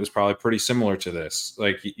team that was probably pretty similar to this.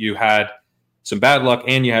 Like, you had some bad luck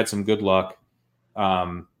and you had some good luck.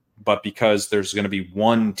 But because there's going to be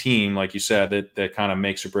one team, like you said, that kind of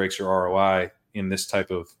makes or breaks your ROI in this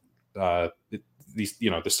type of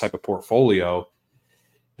this type of portfolio,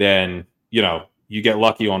 then you get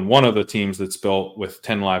lucky on one of the teams that's built with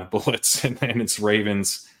 10 live bullets, and it's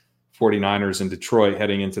Ravens, 49ers, and Detroit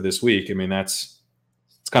heading into this week. I mean, it's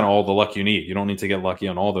kind of all the luck you need. You don't need to get lucky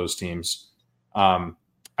on all those teams. I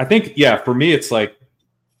think, for me, it's like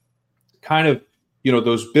kind of,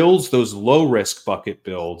 those builds, those low risk bucket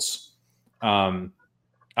builds. I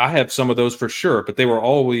have some of those for sure, but they were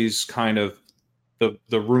always kind of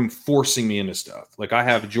the room forcing me into stuff. Like, I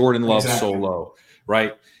have Jordan Love solo,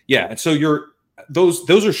 right? Yeah. And so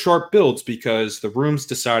those are sharp builds because the room's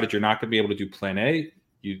decided you're not going to be able to do plan A.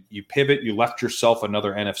 You pivot, you left yourself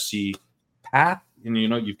another NFC path, and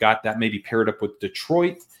you've got that maybe paired up with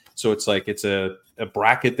Detroit. So it's like it's a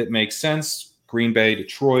bracket that makes sense. Green Bay,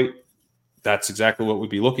 Detroit. That's exactly what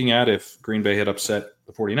we'd be looking at if Green Bay had upset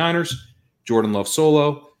the 49ers. Jordan Love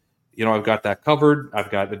solo. I've got that covered. I've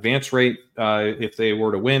got advance rate if they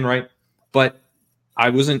were to win, right? But I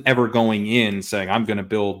wasn't ever going in saying I'm going to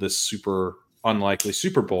build this super unlikely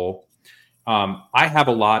Super Bowl. I have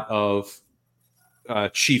a lot of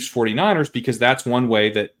Chiefs 49ers because that's one way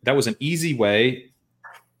that was an easy way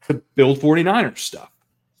to build 49ers stuff.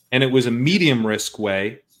 And it was a medium risk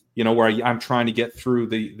way, where I'm trying to get through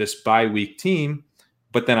this bye week team,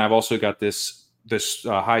 but then I've also got this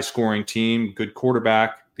high scoring team, good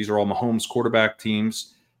quarterback. These are all Mahomes quarterback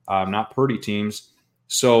teams, not Purdy teams.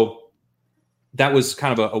 So that was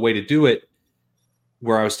kind of a way to do it,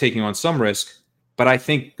 where I was taking on some risk. But I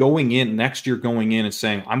think next year going in and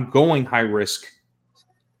saying, I'm going high risk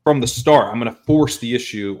from the start. I'm going to force the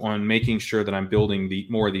issue on making sure that I'm building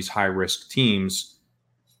more of these high risk teams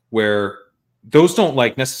where those don't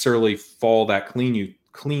necessarily fall that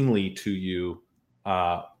cleanly to you,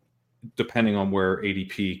 depending on where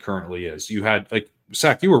ADP currently is. You had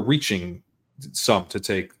Sack, you were reaching some to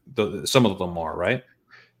take some of the Lamar, right?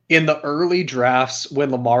 In the early drafts,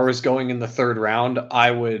 when Lamar was going in the 3rd round,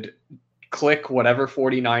 I would click whatever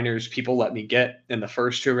 49ers people let me get in the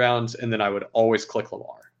first 2 rounds, and then I would always click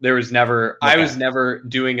Lamar. There was never, I was never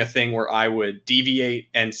doing a thing where I would deviate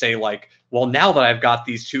and say well, now that I've got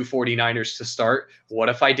these 2 49ers to start, what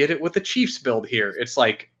if I did it with the Chiefs build here? It's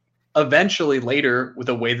eventually later, with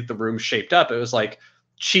the way that the room shaped up, it was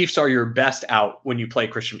Chiefs are your best out when you play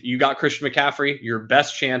Christian. You got Christian McCaffrey. Your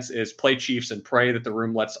best chance is play Chiefs and pray that the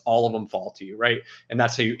room lets all of them fall to you, right? And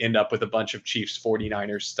that's how you end up with a bunch of Chiefs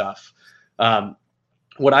 49ers stuff.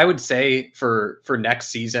 What I would say for next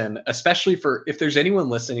season, especially if there's anyone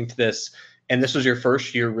listening to this and this was your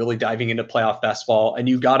first year really diving into playoff basketball and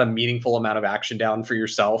you got a meaningful amount of action down for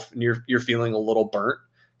yourself and you're feeling a little burnt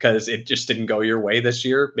because it just didn't go your way this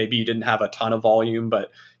year. Maybe you didn't have a ton of volume,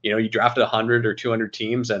 but you drafted 100 or 200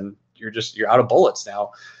 teams and you're out of bullets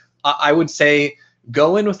now. I would say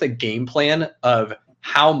go in with a game plan of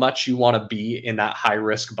how much you want to be in that high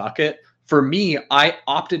risk bucket. For me, I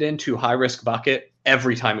opted into high risk bucket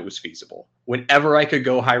every time it was feasible. Whenever I could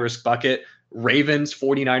go high risk bucket, Ravens,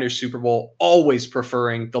 49ers Super Bowl, always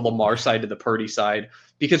preferring the Lamar side to the Purdy side.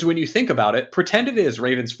 Because when you think about it, pretend it is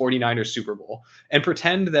Ravens, 49ers Super Bowl and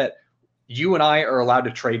pretend that you and I are allowed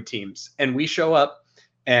to trade teams and we show up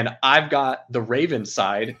and I've got the Ravens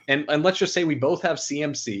side and let's just say we both have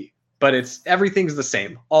CMC, but everything's the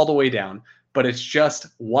same all the way down, but it's just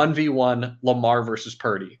 1v1 Lamar versus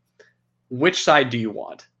Purdy. Which side do you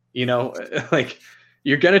want? You're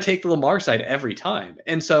going to take the Lamar side every time.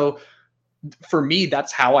 And so for me,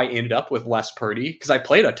 that's how I ended up with less Purdy because I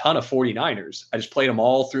played a ton of 49ers. I just played them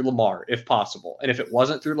all through Lamar if possible. And if it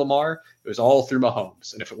wasn't through Lamar, it was all through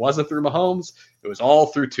Mahomes. And if it wasn't through Mahomes, it was all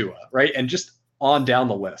through Tua, right? And just on down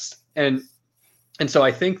the list. And so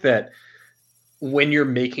I think that when you're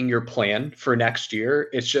making your plan for next year,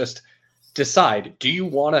 it's just decide, do you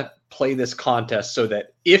want to play this contest so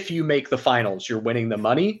that if you make the finals, you're winning the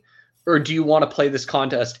money? Or do you want to play this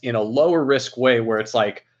contest in a lower risk way where it's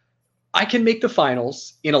like, I can make the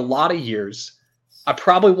finals in a lot of years. I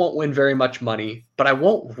probably won't win very much money, but I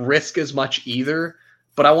won't risk as much either.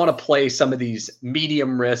 But I want to play some of these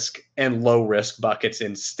medium risk and low risk buckets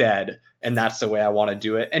instead. And that's the way I want to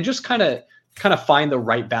do it. And just kind of find the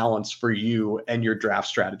right balance for you and your draft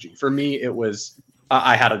strategy. For me, it was,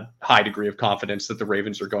 I had a high degree of confidence that the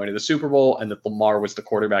Ravens were going to the Super Bowl and that Lamar was the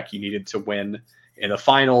quarterback you needed to win in the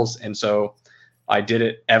finals. And so I did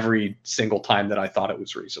it every single time that I thought it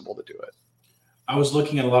was reasonable to do it. I was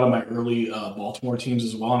looking at a lot of my early Baltimore teams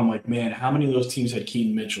as well, and I'm like, man, how many of those teams had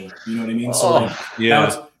Keaton Mitchell? You know what I mean? So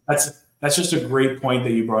that's just a great point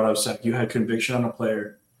that you brought up, Seth. You had conviction on a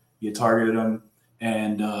player, you targeted him,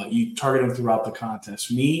 and you targeted him throughout the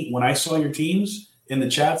contest. Me, when I saw your teams in the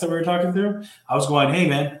chats that we were talking through, I was going, hey,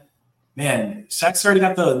 man, Sack's already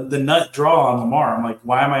got the nut draw on Lamar. I'm like,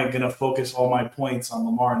 why am I going to focus all my points on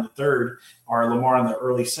Lamar in the third or Lamar in the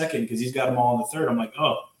early second? Because he's got them all in the third. I'm like,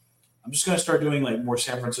 oh, I'm just going to start doing like more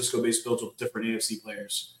San Francisco-based builds with different AFC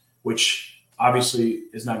players, which obviously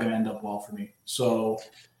is not going to end up well for me. So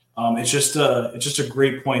it's just a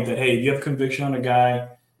great point that, hey, if you have conviction on a guy,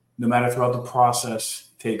 no matter throughout the process,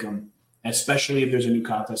 take him, especially if there's a new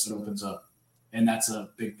contest that opens up. And that's a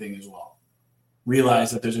big thing as well. Realize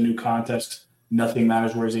that there's a new contest. Nothing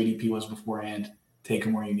matters where his ADP was beforehand. Take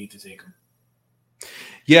him where you need to take him.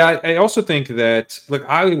 Yeah, I also think that, look,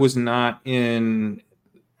 I was not in –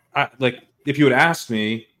 like, if you had asked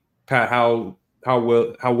me, Pat, how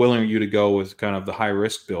willing are you to go with kind of the high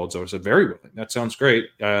risk builds? I would say very willing. That sounds great.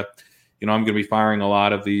 I'm going to be firing a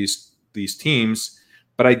lot of these teams,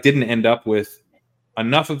 but I didn't end up with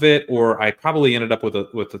enough of it, or I probably ended up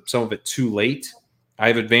with some of it too late.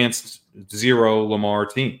 I've advanced 0 Lamar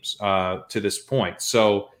teams to this point,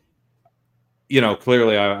 so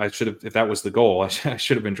clearly I should have, if that was the goal, I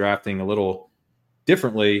should have been drafting a little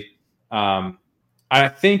differently. I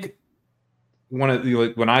think one of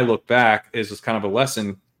the, when I look back, is kind of a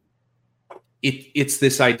lesson. It's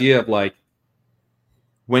this idea of like,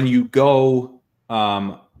 when you go 2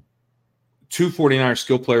 49er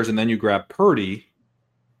skill players and then you grab Purdy,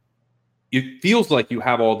 it feels like you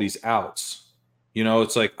have all these outs.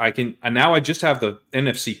 It's like now I just have the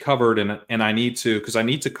NFC covered, and I need to, because I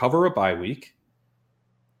need to cover a bye week.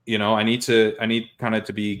 I need kind of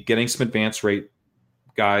to be getting some advance rate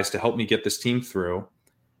guys to help me get this team through.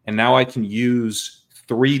 And now I can use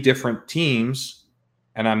 3 different teams,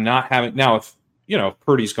 and I'm not having, now if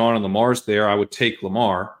Purdy's gone and Lamar's there, I would take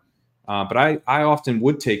Lamar. But I often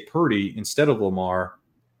would take Purdy instead of Lamar,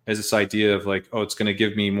 as this idea of like, oh, it's going to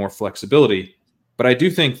give me more flexibility. But I do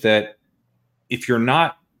think that if you're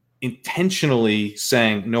not intentionally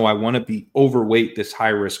saying, no, I want to be overweight this high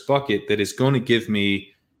risk bucket that is going to give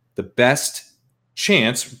me the best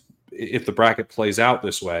chance if the bracket plays out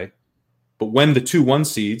this way. But when the 2 1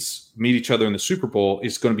 seeds meet each other in the Super Bowl,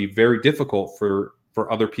 it's going to be very difficult for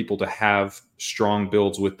other people to have strong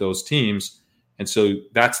builds with those teams. And so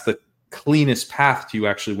that's the cleanest path to you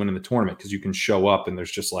actually winning the tournament, because you can show up and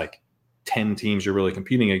there's just like 10 teams you're really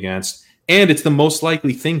competing against. And it's the most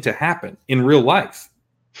likely thing to happen in real life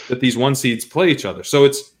that these 1 seeds play each other. So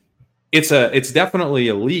it's definitely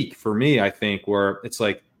a leak for me, I think, where it's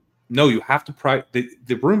like, no, you have to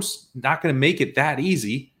the room's not going to make it that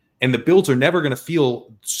easy, and the builds are never going to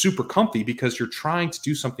feel super comfy because you're trying to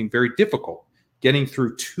do something very difficult, getting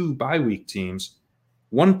through 2 bye week teams.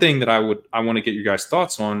 One thing that I want to get your guys'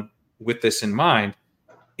 thoughts on with this in mind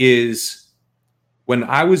is, when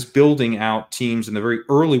I was building out teams in the very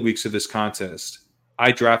early weeks of this contest,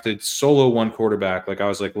 I drafted solo 1 quarterback. Like, I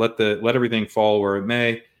was like, let everything fall where it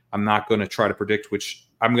may. I'm not going to try to predict which.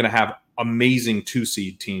 I'm going to have amazing 2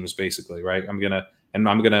 seed teams, basically, right? I'm going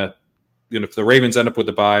to, if the Ravens end up with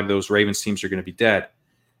the bye, those Ravens teams are going to be dead.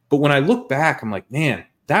 But when I look back, I'm like, man,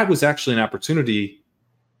 that was actually an opportunity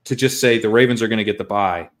to just say the Ravens are going to get the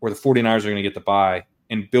bye, or the 49ers are going to get the bye,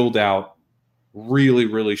 and build out really,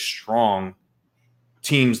 really strong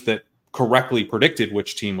teams that correctly predicted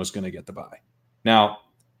which team was going to get the bye. Now,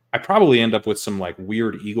 I probably end up with some like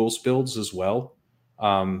weird Eagles builds as well,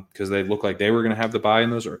 because they look like they were going to have the bye in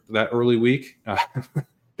that early week.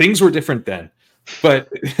 Things were different then, but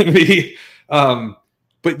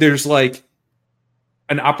but there's like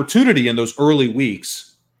an opportunity in those early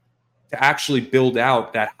weeks to actually build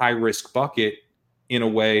out that high risk bucket in a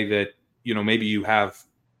way that, maybe you have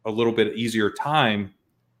a little bit easier time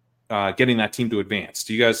getting that team to advance.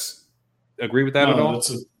 Do you guys agree with that at all?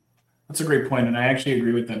 That's a great point, and I actually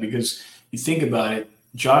agree with that because you think about it,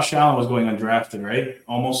 Josh Allen was going undrafted, right?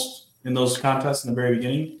 Almost in those contests in the very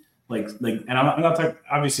beginning. And I'm not talking,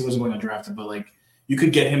 obviously wasn't going undrafted, but like you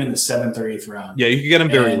could get him in the 7th or 8th round. Yeah, you could get him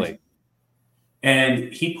very late.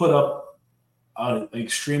 And he put up an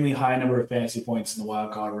extremely high number of fantasy points in the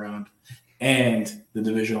wild card round and the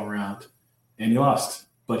divisional round. And he lost.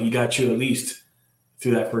 But he got you at least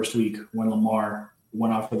through that first week when Lamar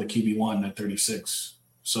went off for the QB1 at 36.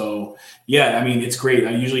 So, yeah, I mean, it's great.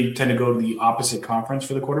 I usually tend to go to the opposite conference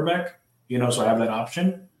for the quarterback, so I have that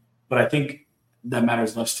option. But I think that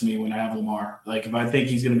matters less to me when I have Lamar. Like, if I think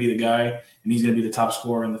he's going to be the guy and he's going to be the top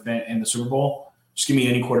scorer in the Super Bowl, just give me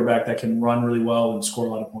any quarterback that can run really well and score a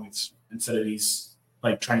lot of points instead of these,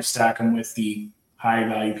 like, trying to stack them with the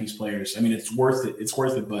high-value piece players. I mean, it's worth it. It's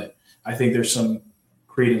worth it, but I think there's some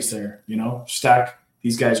credence there, Stack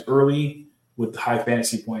these guys early with high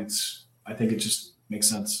fantasy points. I think it just makes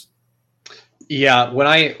sense. Yeah, when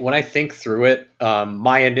I think through it,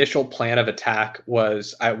 my initial plan of attack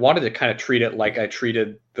was I wanted to kind of treat it like I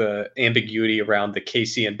treated the ambiguity around the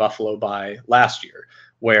KC and Buffalo bye last year,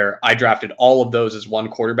 where I drafted all of those as one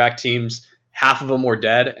quarterback teams. Half of them were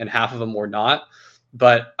dead and half of them were not.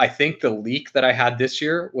 But I think the leak that I had this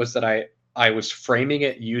year was that I was framing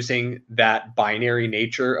it using that binary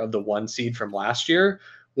nature of the 1 seed from last year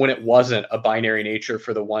when it wasn't a binary nature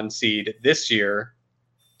for the 1 seed this year.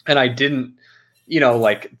 And I didn't,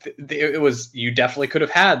 it was, you definitely could have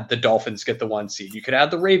had the Dolphins get the 1 seed. You could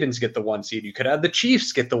have the Ravens get the 1 seed. You could have the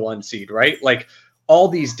Chiefs get the 1 seed, right? Like all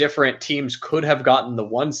these different teams could have gotten the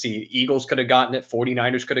 1 seed. Eagles could have gotten it.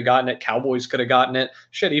 49ers could have gotten it. Cowboys could have gotten it.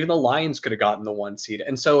 Shit, even the Lions could have gotten the 1 seed.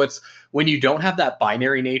 And so it's when you don't have that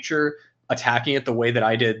binary nature attacking it the way that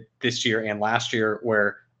I did this year and last year,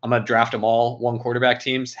 where I'm going to draft them all one quarterback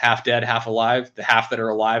teams, half dead, half alive. The half that are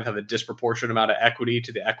alive have a disproportionate amount of equity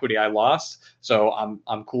to the equity I lost. So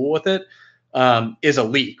I'm cool with it. Is a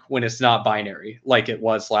leak when it's not binary like it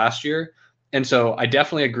was last year. And so I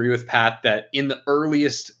definitely agree with Pat that in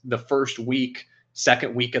the first week,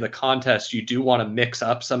 second week of the contest, you do want to mix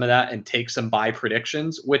up some of that and take some buy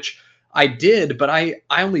predictions, which I did, but I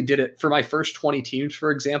only did it for my first 20 teams, for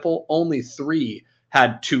example. Only 3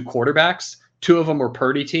 had 2 quarterbacks. 2 of them were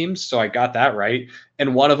Purdy teams, so I got that right.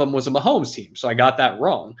 And 1 of them was a Mahomes team, so I got that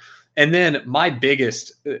wrong. And then my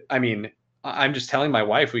biggest, I'm just telling my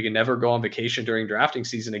wife we can never go on vacation during drafting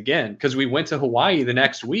season again because we went to Hawaii the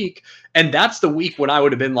next week. And that's the week when I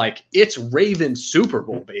would have been like, it's Ravens Super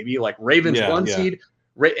Bowl, baby. Like Ravens 1 seed.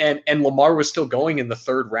 And Lamar was still going in the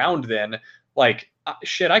 3rd round then. Like,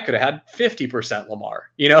 shit, I could have had 50%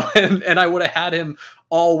 Lamar, and I would have had him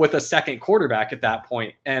all with a second quarterback at that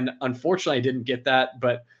point. And unfortunately, I didn't get that,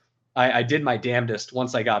 but I did my damnedest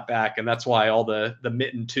once I got back. And that's why all the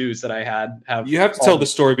mitten 2s that I had have. You have to tell the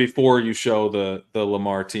story before you show the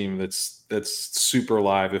Lamar team that's super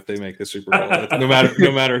live if they make the Super Bowl. no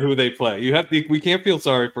matter who they play. We can't feel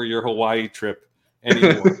sorry for your Hawaii trip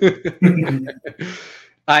anymore.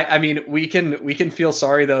 I mean, we can feel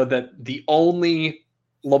sorry though that the only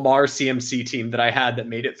Lamar CMC team that I had that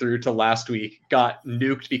made it through to last week got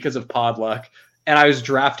nuked because of pod luck, and I was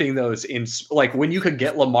drafting those in like when you could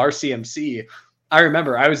get Lamar CMC. I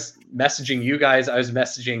remember I was messaging you guys, I was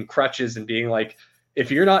messaging Crutches and being like,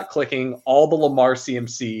 if you're not clicking all the Lamar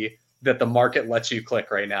CMC that the market lets you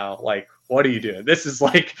click right now, like what are you doing? This is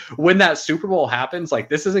like when that Super Bowl happens, like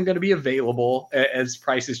this isn't going to be available as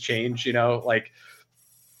prices change, like.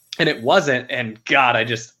 And it wasn't. And God,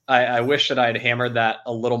 I wish that I had hammered that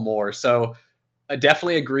a little more. So I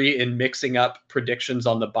definitely agree in mixing up predictions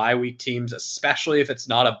on the bye week teams, especially if it's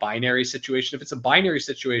not a binary situation. If it's a binary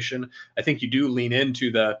situation, I think you do lean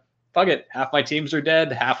into the fuck it. Half my teams are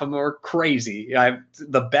dead. Half of them are crazy. I have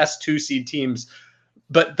the best 2 seed teams.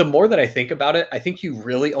 But the more that I think about it, I think you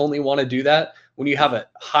really only want to do that when you have a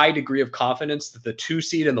high degree of confidence that the 2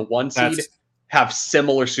 seed and the 1 seed have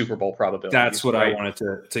similar Super Bowl probabilities. That's what I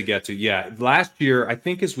wanted to get to. Yeah. Last year, I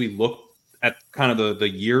think as we look at kind of the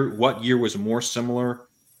year, what year was more similar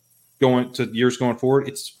going to years going forward,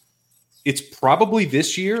 it's probably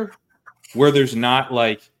this year where there's not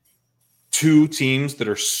like 2 teams that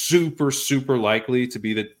are super, super likely to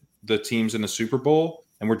be the teams in the Super Bowl.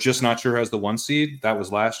 And we're just not sure who has the 1 seed. That was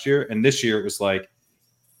last year. And this year it was like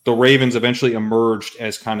the Ravens eventually emerged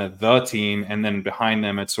as kind of the team, and then behind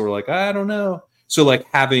them, it's sort of like, I don't know. So like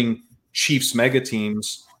having Chiefs mega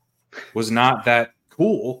teams was not that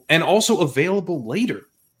cool, and also available later.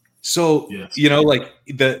 So, yes. Like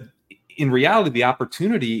in reality, the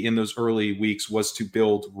opportunity in those early weeks was to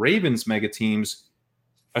build Ravens mega teams,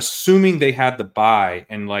 assuming they had the bye.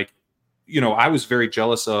 And like, I was very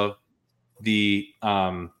jealous of the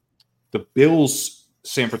Bills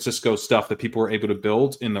San Francisco stuff that people were able to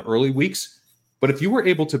build in the early weeks. But if you were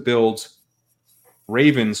able to build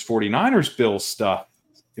Ravens 49ers Bills stuff,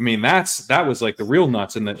 I mean, that was like the real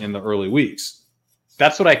nuts in the early weeks.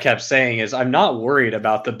 That's what I kept saying is I'm not worried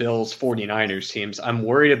about the Bills 49ers teams. I'm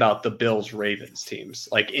worried about the Bills Ravens teams.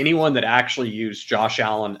 Like anyone that actually used Josh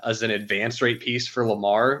Allen as an advance rate piece for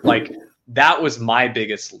Lamar, like that was my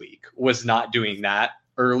biggest leak, was not doing that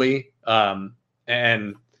early.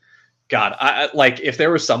 And God, I like if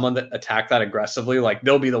there was someone that attacked that aggressively, like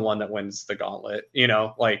they'll be the one that wins the gauntlet,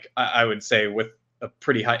 like I would say with a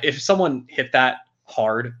pretty high, if someone hit that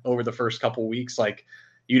hard over the first couple weeks, like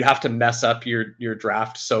you'd have to mess up your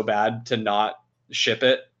draft so bad to not ship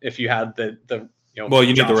it. If you had the well,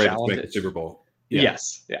 you need the Ravens to make the Super Bowl. Yeah.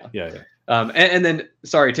 Yes. Yeah. Yeah. And then,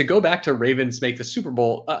 sorry, to go back to Ravens make the Super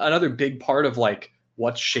Bowl, another big part of like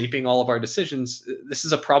what's shaping all of our decisions, this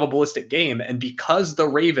is a probabilistic game. And because the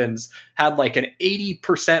Ravens had like an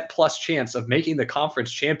 80% plus chance of making the conference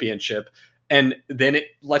championship, and then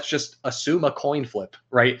let's just assume a coin flip,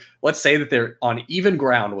 right? Let's say that they're on even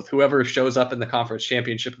ground with whoever shows up in the conference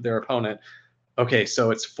championship of their opponent. Okay,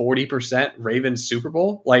 so it's 40% Ravens Super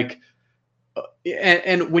Bowl. Like,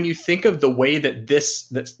 and when you think of the way that this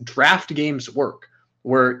draft games work,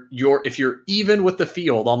 where if you're even with the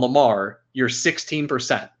field on Lamar, you're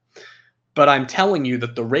 16%. But I'm telling you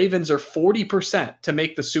that the Ravens are 40% to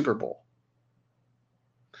make the Super Bowl.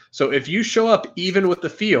 So if you show up even with the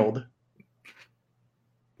field,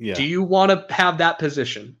 do you want to have that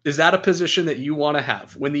position? Is that a position that you want to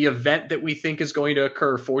have? When the event that we think is going to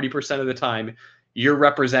occur 40% of the time, you're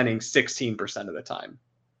representing 16% of the time.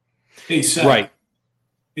 Hey, Seth. Right.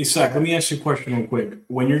 Hey, Zach, let me ask you a question real quick.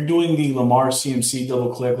 When you're doing the Lamar CMC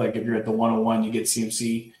double click, like if you're at the 101, you get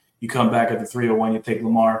CMC, you come back at the 301, you take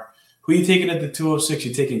Lamar. Who are you taking at the 206?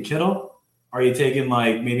 You taking Kittle? Or are you taking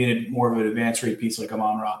like maybe more of an advanced rate piece like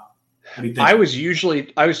Amon-Ra? What do you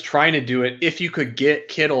think? I was trying to do it. If you could get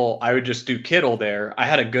Kittle, I would just do Kittle there. I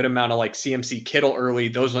had a good amount of like CMC Kittle early.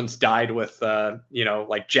 Those ones died with,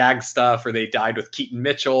 like Jag stuff, or they died with Keaton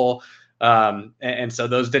Mitchell. And so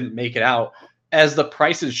those didn't make it out. As the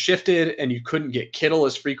prices shifted and you couldn't get Kittle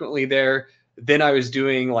as frequently there, then I was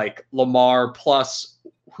doing like Lamar plus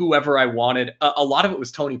whoever I wanted. A lot of it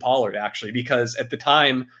was Tony Pollard, actually, because at the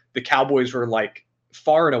time the Cowboys were like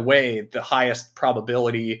far and away the highest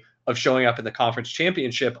probability of showing up in the conference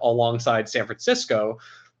championship alongside San Francisco.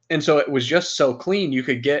 And so it was just so clean you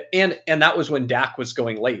could get, and that was when Dak was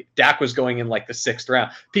going late. Dak was going in like the 6th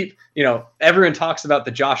round. Everyone talks about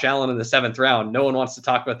the Josh Allen in the 7th round. No one wants to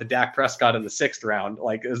talk about the Dak Prescott in the 6th round.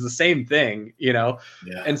 Like it was the same thing, Yeah.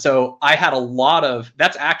 And so I had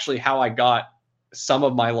that's actually how I got some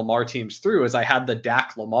of my Lamar teams through, is I had the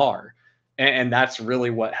Dak Lamar. And that's really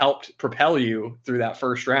what helped propel you through that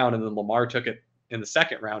first round. And then Lamar took it in the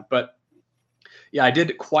 2nd round. But yeah, I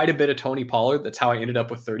did quite a bit of Tony Pollard. That's how I ended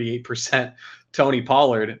up with 38% Tony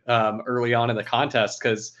Pollard early on in the contest,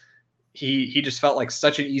 because he just felt like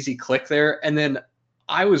such an easy click there. And then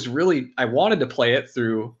I wanted to play it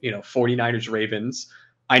through, 49ers Ravens.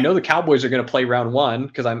 I know the Cowboys are going to play round 1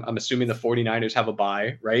 because I'm assuming the 49ers have a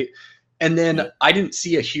bye, right? And then I didn't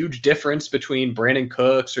see a huge difference between Brandon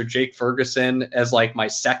Cooks or Jake Ferguson as like my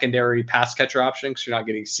secondary pass catcher option, because you're not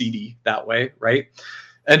getting CD that way, right?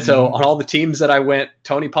 And so on all the teams that I went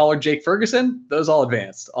Tony Pollard, Jake Ferguson, those all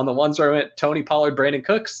advanced. On the ones where I went Tony Pollard, Brandon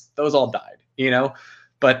Cooks, those all died,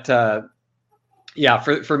 But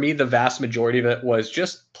for me, the vast majority of it was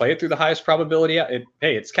just play it through the highest probability.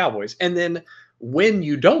 Hey, it's Cowboys. And then when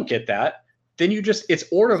you don't get that, then it's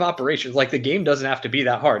order of operations. Like the game doesn't have to be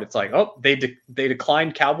that hard. It's like, oh, they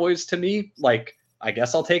declined Cowboys to me. Like, I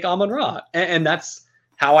guess I'll take Amon-Ra. And that's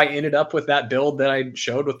how I ended up with that build that I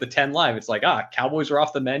showed with the 10 live. It's like, Cowboys were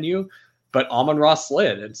off the menu, but Amon-Ra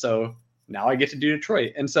slid. And so now I get to do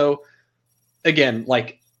Detroit. And so again,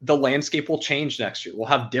 like the landscape will change next year. We'll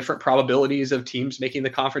have different probabilities of teams making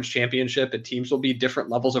the conference championship, and teams will be different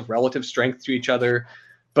levels of relative strength to each other.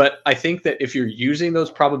 But I think that if you're using those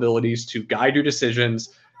probabilities to guide your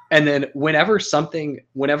decisions, and then whenever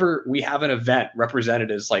we have an event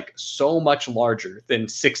represented as like so much larger than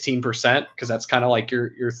 16%, because that's kind of like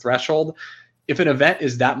your threshold. If an event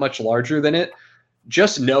is that much larger than it,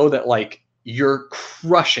 just know that like you're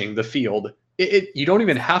crushing the field. You don't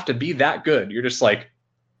even have to be that good. You're just like,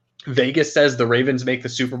 Vegas says the Ravens make the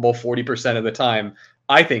Super Bowl 40% of the time.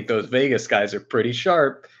 I think those Vegas guys are pretty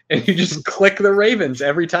sharp. And you just click the Ravens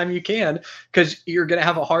every time you can, because you're going to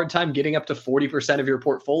have a hard time getting up to 40% of your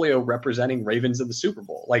portfolio representing Ravens in the Super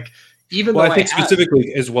Bowl. Like, even though I think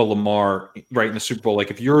specifically as well, Lamar, right, in the Super Bowl,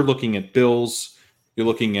 like if you're looking at Bills You're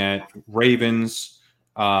looking at Ravens.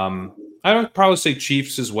 I would probably say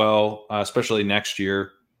Chiefs as well, especially next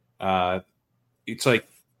year. It's like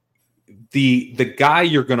the guy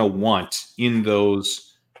you're going to want in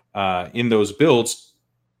those builds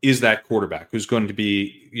is that quarterback who's going to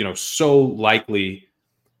be, so likely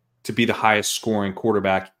to be the highest scoring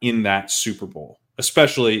quarterback in that Super Bowl,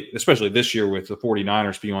 especially this year with the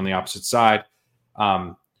 49ers being on the opposite side.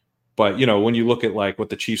 But, when you look at like what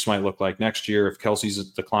the Chiefs might look like next year, if Kelsey's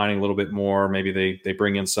declining a little bit more, maybe they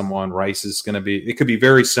bring in someone. Rice is going to be – it could be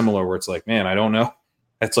very similar where it's like, man, I don't know.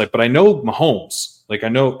 It's like, but I know Mahomes. Like I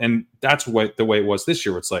know – and that's what the way it was this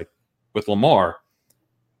year. Where it's like with Lamar,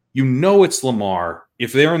 it's Lamar.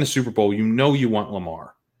 If they're in the Super Bowl, you want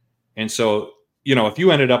Lamar. And so, if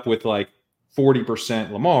you ended up with like 40%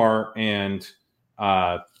 Lamar and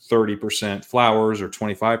 30% Flowers or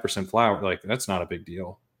 25% Flower, like that's not a big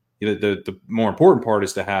deal. The more important part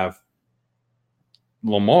is to have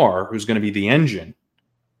Lamar, who's going to be the engine,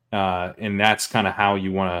 and that's kind of how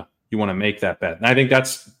you want to make that bet. And I think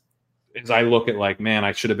that's, as I look at like, man,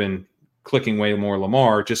 I should have been clicking way more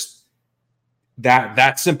Lamar. Just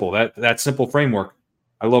that simple, that simple framework.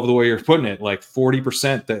 I love the way you're putting it. Like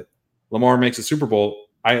 40% that Lamar makes a Super Bowl.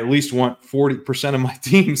 I at least want 40% of my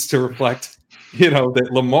teams to reflect, that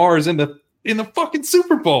Lamar is in the fucking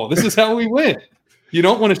Super Bowl. This is how we win. You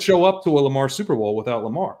don't want to show up to a Lamar Super Bowl without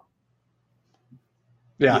Lamar.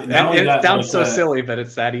 Yeah, and it sounds so silly, but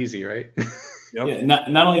it's that easy, right? Yep. Yeah,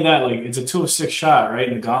 not only that, like it's a 2 of 6 shot, right,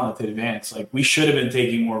 in the gauntlet to advance. Like we should have been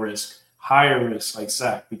taking more risk, higher risk, like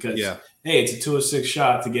Sack, because hey, it's a 2 of 6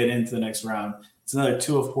 shot to get into the next round. It's another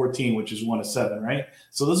 2 of 14, which is 1 of 7, right?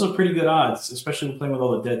 So those are pretty good odds, especially playing with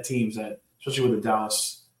all the dead teams, especially with the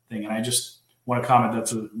Dallas thing. And I just want to comment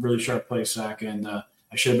that's a really sharp play, Sack, and I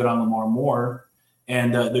should have been on Lamar more.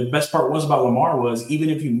 And the best part about Lamar was even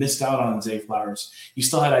if you missed out on Zay Flowers, you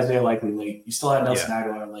still had Isaiah Likely late. You still had Nelson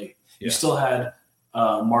Aguilar late. You still had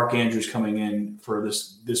Mark Andrews coming in for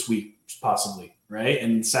this week, possibly, right?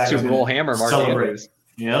 And Super Bowl hammer, Mark Andrews.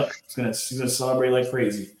 Yep, he's gonna celebrate like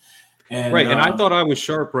crazy. And, right, and I thought I was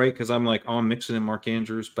sharp, right? Because I'm like, I'm mixing in Mark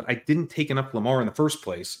Andrews, but I didn't take enough Lamar in the first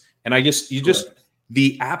place. And I just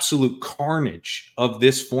the absolute carnage of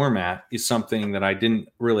this format is something that I didn't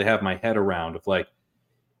really have my head around. Of like,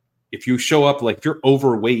 if you show up, like if you're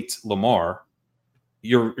overweight Lamar,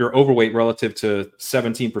 you're overweight relative to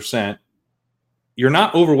 17%. You're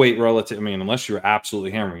not overweight relative. I mean, unless you're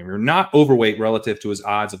absolutely hammering him, you're not overweight relative to his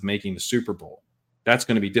odds of making the Super Bowl. That's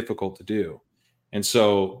going to be difficult to do. And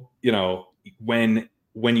so, when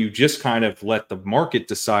you just kind of let the market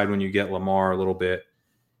decide when you get Lamar a little bit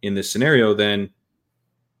in this scenario, then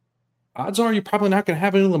odds are you're probably not going to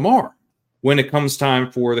have any Lamar when it comes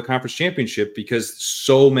time for the conference championship, because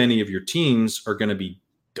so many of your teams are going to be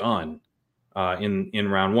done in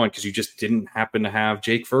round one because you just didn't happen to have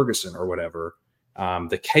Jake Ferguson or whatever.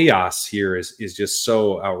 The chaos here is just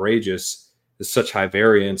so outrageous. There's such high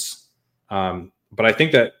variance. But I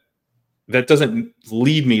think that doesn't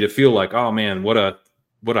lead me to feel like, oh man, what a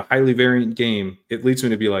highly variant game. It leads me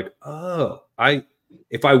to be like, oh,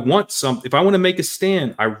 if I want to make a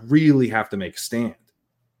stand, I really have to make a stand.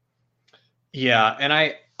 Yeah,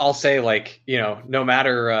 and I'll say, like, no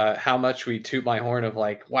matter how much we toot my horn of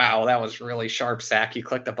like, wow, that was really sharp, Sack, you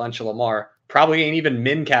clicked a bunch of Lamar. Probably ain't even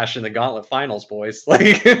min cash in the Gauntlet finals, boys.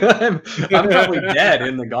 Like I'm probably dead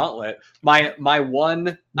in the Gauntlet. I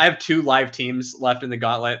have 2 live teams left in the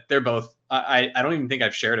Gauntlet. They're both, I don't even think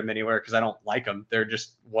I've shared them anywhere because I don't like them. They're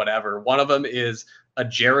just whatever. One of them is a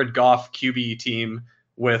Jared Goff QB team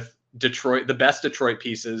with Detroit, the best Detroit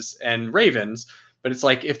pieces, and Ravens. But it's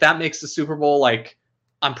like, if that makes the Super Bowl, like,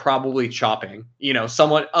 I'm probably chopping.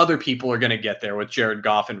 Other people are going to get there with Jared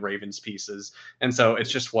Goff and Ravens pieces. And so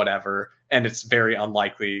it's just whatever. And it's very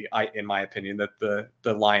unlikely, in my opinion, that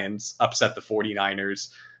the Lions upset the 49ers.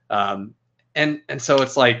 And so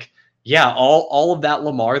it's like, yeah, all of that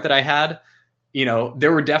Lamar that I had,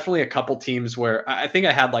 there were definitely a couple teams where I think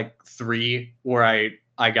I had like 3 where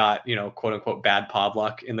I got, quote unquote, bad pod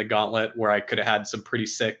luck in the Gauntlet, where I could have had some pretty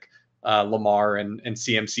sick Lamar and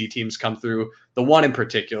CMC teams come through. The one in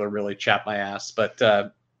particular really chapped my ass. But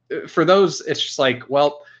for those, it's just like,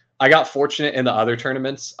 well, I got fortunate in the other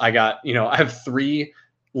tournaments. I have 3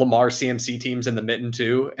 Lamar CMC teams in the mitten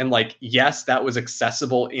too. And like, yes, that was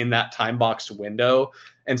accessible in that time box window.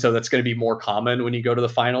 And so that's going to be more common when you go to the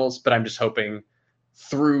finals. But I'm just hoping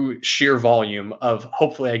through sheer volume of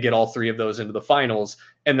hopefully I get all 3 of those into the finals.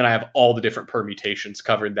 And then I have all the different permutations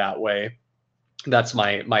covered that way. That's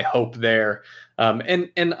my hope there.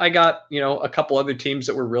 And I got, a couple other teams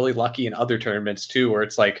that were really lucky in other tournaments too, where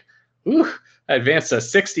it's like, ooh, I advanced a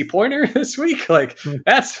 60-pointer this week. Like,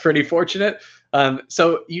 that's pretty fortunate.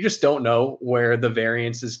 So you just don't know where the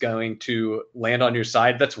variance is going to land on your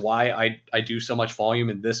side. That's why I do so much volume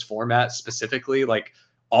in this format specifically. Like,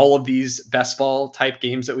 all of these best ball type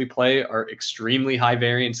games that we play are extremely high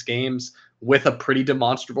variance games with a pretty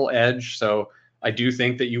demonstrable edge. So I do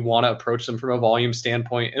think that you want to approach them from a volume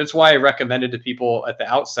standpoint. And it's why I recommended to people at the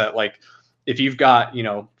outset, like, if you've got,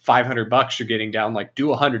 $500 you're getting down, like, do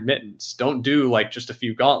 100 mittens. Don't do like just a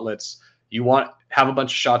few gauntlets. You want have a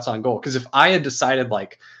bunch of shots on goal. Because if I had decided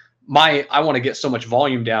like I want to get so much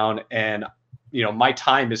volume down, and my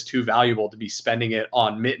time is too valuable to be spending it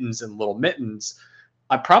on mittens and little mittens,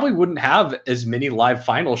 I probably wouldn't have as many live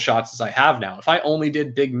final shots as I have now. If I only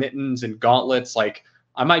did big mittens and gauntlets, like,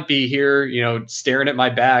 I might be here, staring at my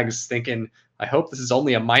bags thinking, I hope this is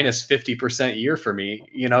only a minus 50% year for me,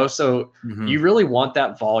 So you really want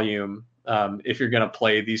that volume if you're going to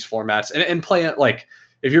play these formats and play it like,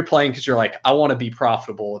 if you're playing because you're like, I want to be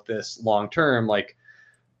profitable with this long term, like,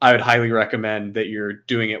 I would highly recommend that you're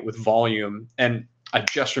doing it with volume. And I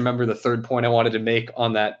just remember the third point I wanted to make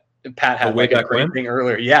on that. Pat had like a great thing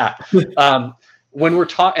earlier. Yeah. When we're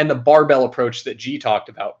talking, and the barbell approach that G talked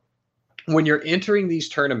about, when you're entering these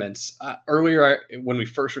tournaments, earlier, when we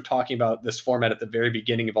first were talking about this format at the very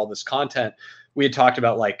beginning of all this content, we had talked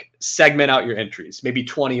about like segment out your entries, maybe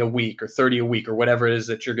 20 a week or 30 a week or whatever it is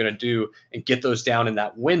that you're going to do, and get those down in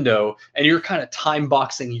that window. And you're kind of time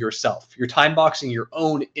boxing yourself. You're time boxing your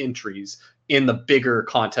own entries in the bigger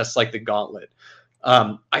contests like the gauntlet.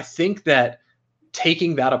 I think that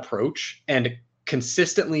taking that approach and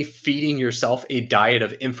consistently feeding yourself a diet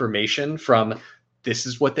of information from, this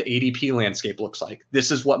is what the ADP landscape looks like,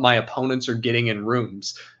 this is what my opponents are getting in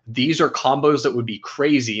rooms, these are combos that would be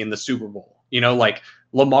crazy in the Super Bowl, like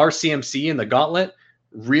Lamar CMC in the gauntlet,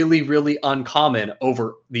 really, really uncommon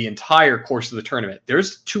over the entire course of the tournament.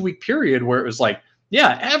 There's a 2-week period where it was like,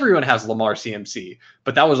 yeah, everyone has Lamar CMC,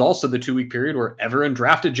 but that was also the 2-week period where everyone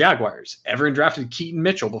drafted Jaguars, everyone drafted Keaton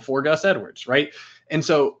Mitchell before Gus Edwards, right? And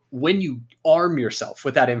so when you arm yourself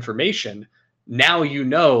with that information, now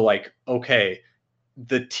like, okay,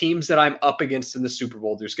 the teams that I'm up against in the Super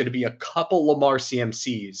Bowl, there's going to be a couple Lamar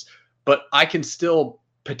CMCs, but I can still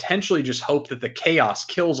potentially just hope that the chaos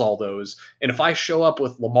kills all those. And if I show up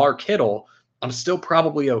with Lamar Kittle, I'm still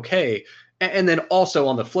probably okay. And then also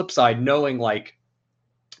on the flip side, knowing like,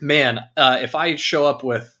 man, if I show up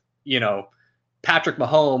with, Patrick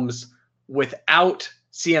Mahomes without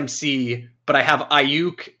CMC, but I have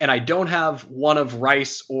Ayuk, and I don't have one of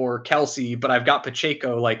Rice or Kelsey, but I've got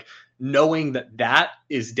Pacheco, like, knowing that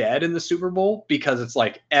is dead in the Super Bowl, because it's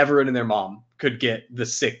like everyone and their mom could get the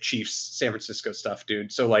sick Chiefs San Francisco stuff,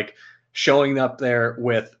 dude. So like showing up there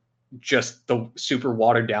with just the super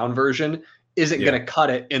watered down version isn't going to cut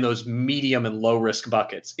it in those medium and low risk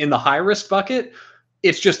buckets. In the high risk bucket,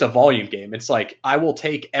 it's just a volume game. It's like, I will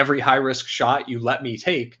take every high risk shot you let me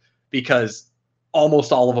take, because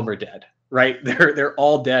almost all of them are dead, right? They're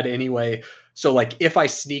all dead anyway. So like, if I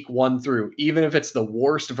sneak one through, even if it's the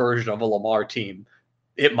worst version of a Lamar team,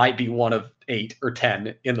 it might be one of 8 or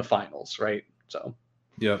 10 in the finals, right? So,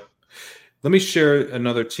 yep. Let me share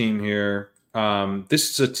another team here.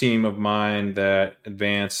 This is a team of mine that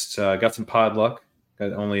advanced, got some pod luck,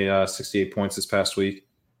 got only 68 points this past week.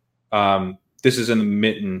 This is in the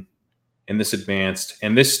mitten, and this advanced.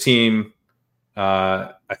 And this team,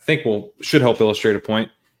 I think should help illustrate a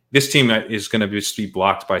point. This team is going to just be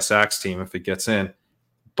blocked by Sack's team if it gets in.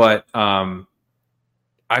 But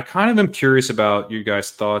I kind of am curious about you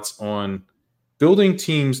guys' thoughts on building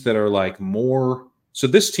teams that are like more. So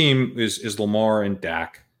this team is Lamar and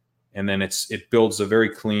Dak, and then it builds a very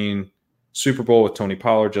clean Super Bowl with Tony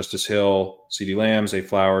Pollard, Justice Hill, CeeDee Lamb, Zay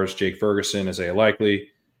Flowers, Jake Ferguson, Isaiah Likely.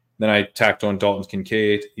 Then I tacked on Dalton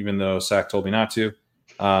Kincaid, even though Sack told me not to.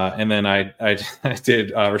 And then I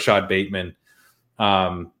did Rashad Bateman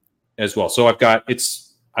as well. So I've got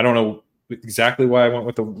I don't know exactly why I went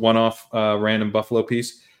with the one-off random Buffalo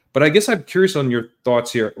piece, but I guess I'm curious on your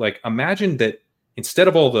thoughts here. Like, imagine that instead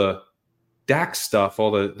of all the Dak stuff,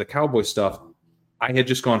 all the Cowboy stuff, I had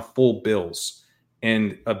just gone full Bills,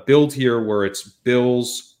 and a build here where it's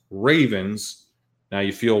Bills, Ravens. Now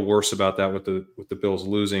you feel worse about that with the Bills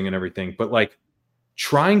losing and everything, but like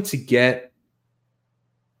trying to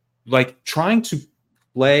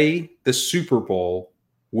play the Super Bowl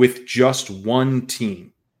with just one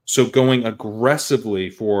team. So going aggressively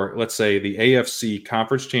for, let's say, the AFC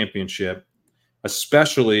Conference Championship,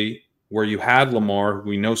 especially where you had Lamar.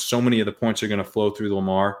 We know so many of the points are going to flow through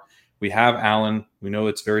Lamar. We have Allen. We know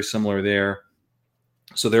it's very similar there.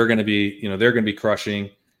 So they're going to be crushing.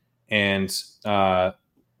 And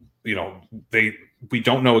we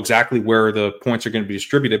don't know exactly where the points are going to be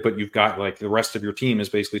distributed, but you've got like the rest of your team is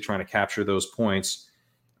basically trying to capture those points.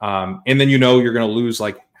 And then you're going to lose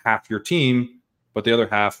like half your team, but the other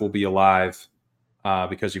half will be alive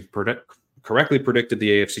because you've correctly predicted the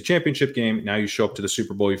AFC Championship game. Now you show up to the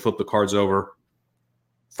Super Bowl, you flip the cards over.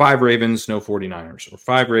 5 Ravens, no 49ers, or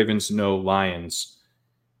 5 Ravens, no Lions.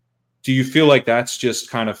 Do you feel like that's just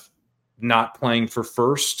kind of not playing for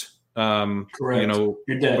first? Correct.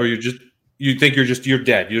 You're dead. Or you think you're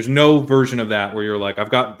dead. There's no version of that where you're like, I've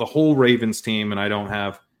got the whole Ravens team and I don't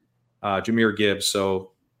have Jahmyr Gibbs,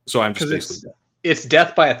 so I'm just basically dead. It's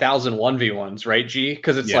death by 1,000 1v1s, right, G?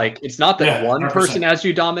 Because it's like, it's not that one 100%. person has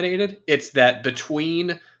you dominated. It's that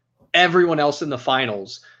between everyone else in the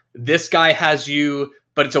finals, this guy has you,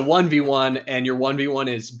 but it's a 1v1, and your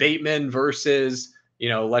 1v1 is Bateman versus,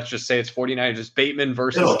 let's just say it's 49ers, it's Bateman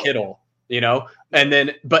versus Kittle, and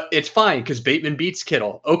then, but it's fine because Bateman beats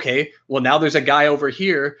Kittle. Okay, well, now there's a guy over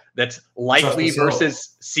here that's Likely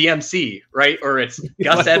versus CMC, right? Or it's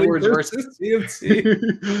Gus Edwards versus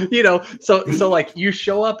CMC. So like you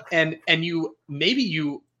show up and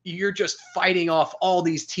you're just fighting off all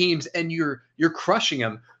these teams and you're crushing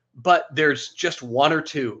them, but there's just one or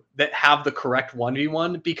two that have the correct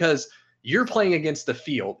 1v1 because you're playing against the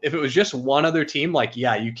field. If it was just one other team, like,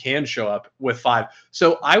 yeah, you can show up with 5.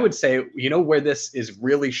 So I would say, where this is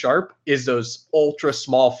really sharp is those ultra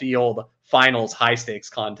small field finals, high stakes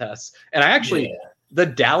contests. And I actually, the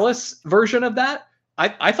Dallas version of that,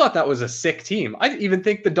 I thought that was a sick team. I even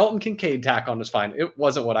think the Dalton Kincaid tack on was fine. It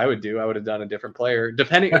wasn't what I would do. I would have done a different player,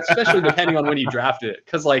 especially depending on when you drafted it.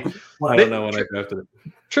 Because I don't know when I drafted it.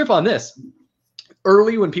 Trip on this.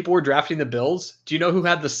 Early when people were drafting the Bills, do you know who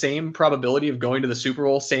had the same probability of going to the Super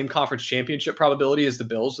Bowl, same conference championship probability as the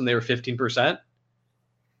Bills when they were 15%? I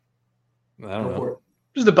don't know. It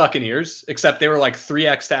was the Buccaneers, except they were like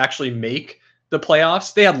 3x to actually make the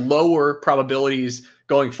playoffs. They had lower probabilities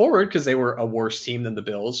going forward because they were a worse team than the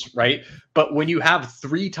Bills, right? But when you have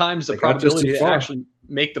 3 times the probability to actually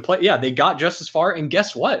make the play, they got just as far. And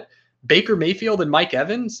guess what? Baker Mayfield and Mike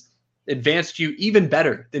Evans advanced you even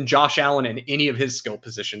better than Josh Allen and any of his skill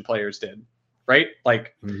position players did, right?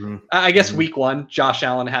 Like, I guess week 1, Josh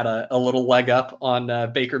Allen had a little leg up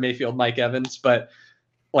on Baker Mayfield, Mike Evans, but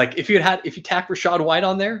like if you tack Rachaad White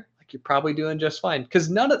on there, like you're probably doing just fine because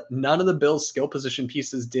none of the Bills' skill position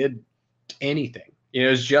pieces did anything. It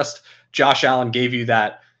was just Josh Allen gave you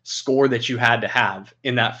that score that you had to have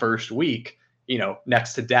in that first week,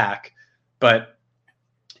 next to Dak. But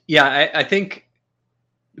I think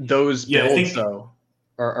those builds though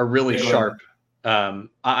are really sharp.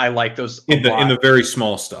 I like those in the very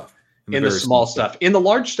small stuff. In the small stuff. In the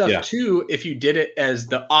large stuff too, if you did it as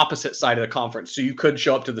the opposite side of the conference. So you could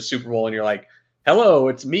show up to the Super Bowl and you're like, hello,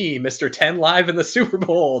 it's me, Mr. 10 live in the Super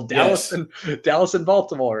Bowl, Dallas and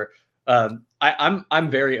Baltimore. I'm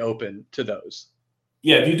very open to those.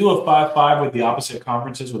 Yeah, if you do a 5-5 with the opposite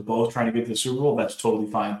conferences with both trying to get to the Super Bowl, that's totally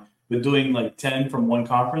fine. But doing like 10 from one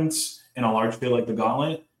conference in a large field like the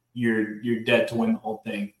Gauntlet, you're dead to win the whole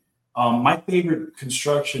thing. My favorite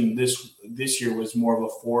construction this year was more of a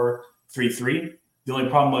 4-3-3. The only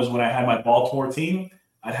problem was when I had my Baltimore team,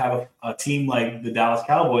 I'd have a team like the Dallas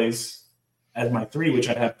Cowboys as my 3, which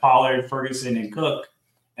I'd have Pollard, Ferguson, and Cook.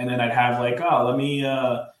 And then I'd have like,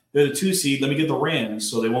 they're the 2 seed. Let me get the Rams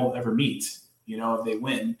so they won't ever meet, if they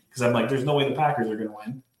win. Because I'm like, there's no way the Packers are going to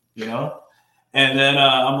win, And then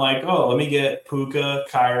I'm like, let me get Puka,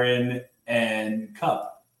 Kyron, and Kupp.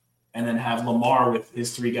 And then have Lamar with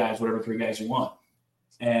his 3 guys, whatever 3 guys you want.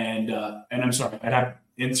 And I'm sorry, I'd have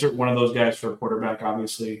insert one of those guys for a quarterback,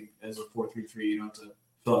 obviously, as a 4-3-3, to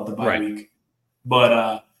fill out the bye week.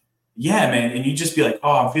 But, man, and you just be like,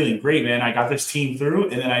 I'm feeling great, man. I got this team through.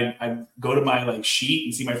 And then I go to my sheet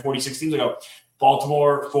and see my 46 teams. I go,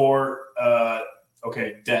 Baltimore 4,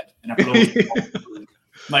 dead. And I put I'm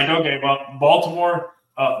like, okay, well, Baltimore,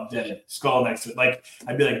 dead. Skull next to it. Like,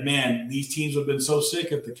 I'd be like, man, these teams have been so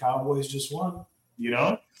sick if the Cowboys just won,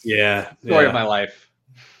 Yeah. Story of my life.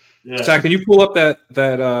 Yeah. Zach, can you pull up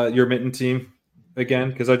that your mitten team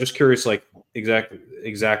again? Because I'm just curious, like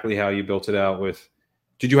exactly how you built it out with.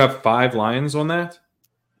 Did you have 5 Lions on that?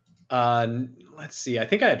 Let's see. I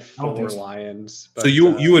think I had 4 Lions. But, so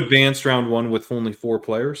you advanced round 1 with only 4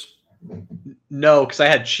 players? No, because I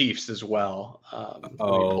had Chiefs as well.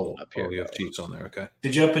 You have Chiefs on there. Okay.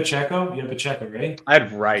 Did you have Pacheco? You had Pacheco, right? I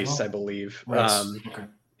had Rice, I believe. Rice. Okay.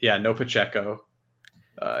 Yeah, no Pacheco.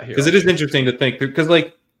 Because it is interesting to think, because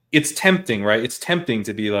it's tempting, right? It's tempting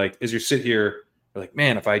to be like, as you sit here, you're like,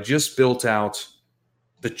 man, if I just built out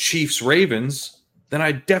the Chiefs Ravens, then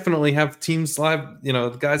I definitely have teams live,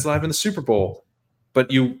 the guys live in the Super Bowl. But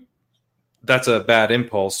you that's a bad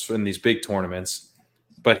impulse in these big tournaments.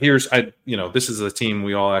 But this is the team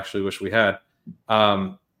we all actually wish we had.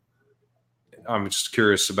 I'm just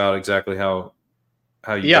curious about exactly how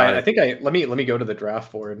you. Yeah, I think let me go to the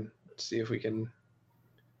draft board, see if we can.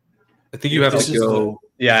 I think you have to go.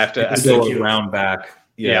 I have to go around back.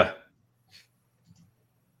 Yeah.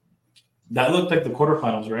 That looked like the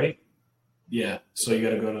quarterfinals, right? Yeah. So you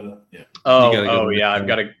got to go to the I've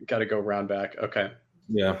got to go round back. Okay.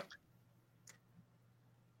 Yeah.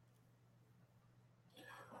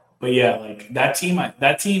 But yeah, like that team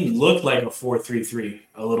looked like a 4-3-3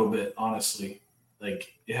 a little bit, honestly.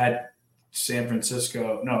 Like it had San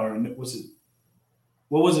Francisco. No, or was it?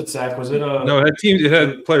 What was it, Zach? Was it a? No, it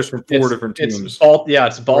had players from four different teams.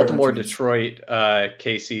 It's Baltimore, Detroit,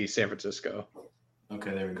 KC, San Francisco.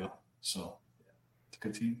 Okay, there we go. So it's a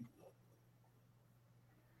good team.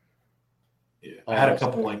 Yeah, I had a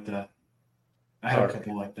couple like that.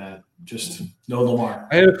 Just no Lamar.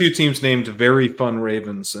 I had a few teams named Very Fun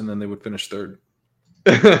Ravens, and then they would finish third.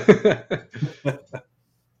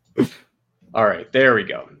 All right, there we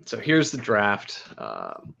go. So here's the draft.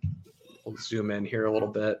 We'll zoom in here a little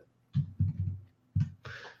bit.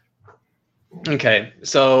 Okay,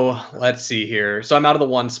 so let's see here. So I'm out of the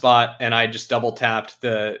one spot, and I just double tapped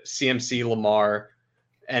the CMC Lamar,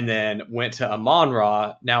 and then went to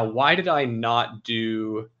Amon-Ra. Now, why did I not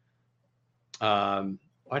do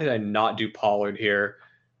Pollard here?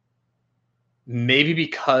 Maybe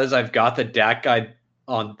because I've got the Dak guide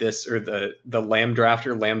on this, or the Lamb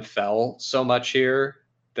drafter, Lamb fell so much here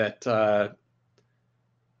that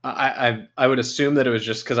I would assume that it was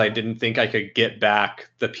just because I didn't think I could get back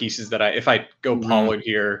the pieces that if I go Pollard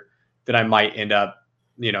here, that I might end up,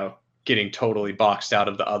 getting totally boxed out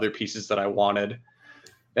of the other pieces that I wanted.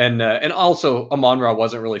 And also Amon-Ra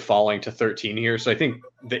wasn't really falling to 13 here. So I think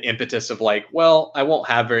the impetus of I won't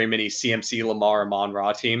have very many CMC Lamar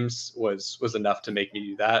Amon-Ra teams was enough to make me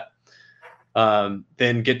do that.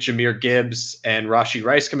 Then get Jahmyr Gibbs and Rashee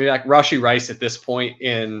Rice coming back. Rashee Rice at this point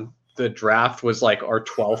in the draft was our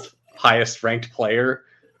 12th highest ranked player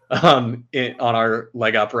on our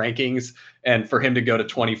leg up rankings. And for him to go to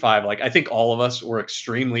 25, I think all of us were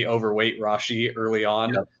extremely overweight Rashee early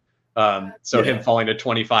on. Yep. Him falling to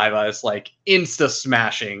 25, I was insta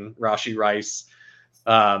smashing Rashee Rice.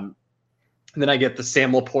 And then I get the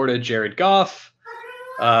Sam Laporta, Jared Goff,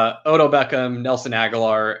 Odell Beckham, Nelson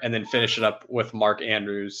Aguilar, and then finish it up with Mark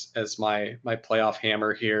Andrews as my playoff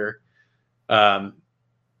hammer here.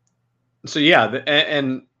 So yeah,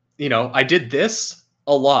 and I did this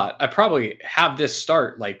a lot. I probably have this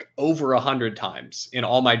start over 100 times in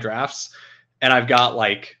all my drafts, and I've got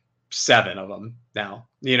 7 of them now,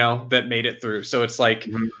 that made it through. So it's like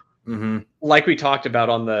we talked about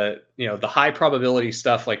on the, the high probability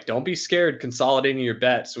stuff, don't be scared consolidating your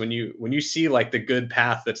bets when you see the good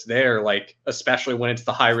path that's there, especially when it's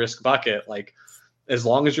the high risk bucket, as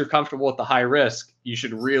long as you're comfortable with the high risk, you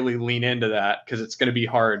should really lean into that, because it's going to be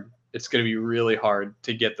hard. It's going to be really hard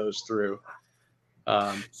to get those through.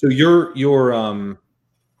 So your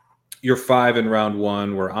 5 in round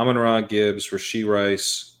 1 were Amon-Ra, Gibbs, Rashee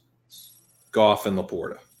Rice, Goff, and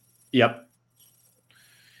Laporta. Yep.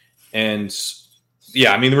 And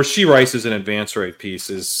yeah, I mean, the Rashee Rice is an advance rate piece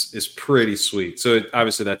is pretty sweet. So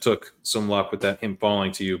obviously that took some luck with him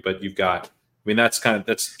falling to you, but you've got,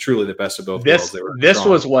 that's truly the best of both worlds. This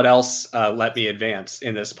was what else let me advance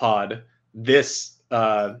in this pod. This,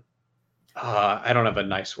 I don't have a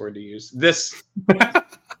nice word to use. This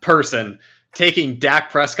person taking Dak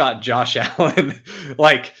Prescott, Josh Allen,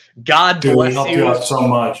 God bless you so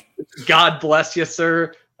much. God bless you,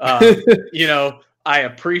 sir. I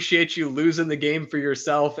appreciate you losing the game for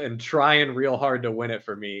yourself and trying real hard to win it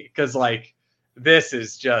for me. Cause this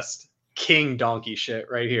is just king donkey shit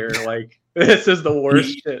right here. This is the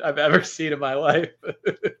worst shit I've ever seen in my life.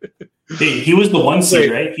 He was the 1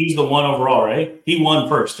 seed, right? He was the 1 overall, right? He won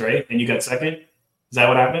first, right? And you got second? Is that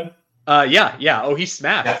what happened? Yeah. Oh, he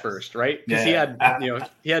smashed first, right? Because he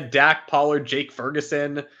had Dak, Pollard, Jake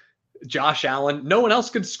Ferguson, Josh Allen. No one else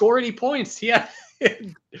could score any points. He had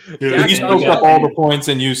you spoke up all the points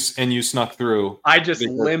and you snuck through. I just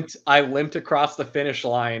limped across the finish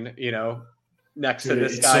line, next to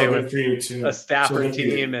this guy with a Stafford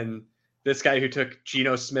team, and this guy who took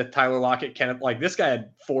Geno Smith, Tyler Lockett, Kenneth. This guy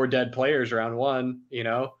had 4 dead players round 1,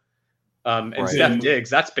 and right. Steph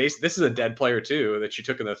Diggs. This is a dead player too that you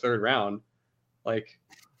took in the 3rd round. And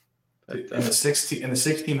the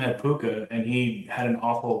 6th team had Puka, and he had an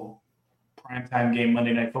awful primetime game,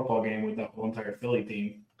 Monday Night Football game with that whole entire Philly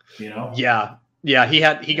team. Yeah. He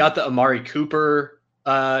got the Amari Cooper,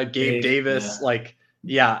 Gabe Davis.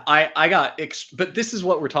 Yeah, I got, but this is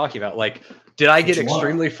what we're talking about. Like, did I get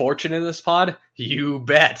extremely fortunate in this pod? You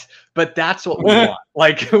bet. But that's what we want.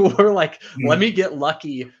 Like, we're like, let me get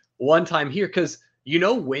lucky one time here. Because you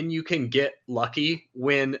know when you can get lucky?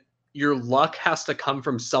 When your luck has to come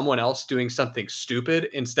from someone else doing something stupid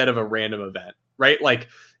instead of a random event, right? Like,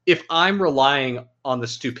 if I'm relying on the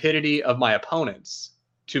stupidity of my opponents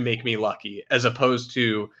to make me lucky, as opposed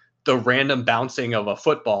to the random bouncing of a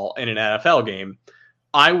football in an NFL game,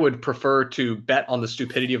 I would prefer to bet on the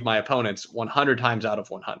stupidity of my opponents 100 times out of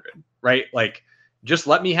 100, right? Like, just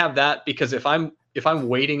let me have that, because if I'm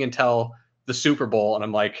waiting until the Super Bowl and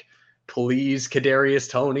I'm like, please, Kadarius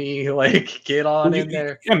Toney, like, get on in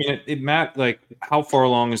there. I mean, it matters. Like, how far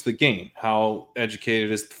along is the game? How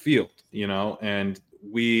educated is the field? You know, and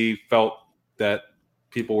we felt that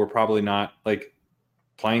people were probably not like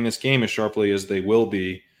playing this game as sharply as they will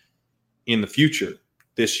be in the future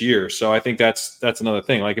this year. So I think that's another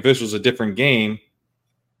thing. Like, if this was a different game,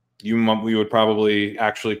 we would probably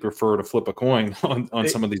actually prefer to flip a coin on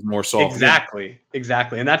some of these more soft.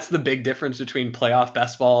 Exactly. And that's the big difference between playoff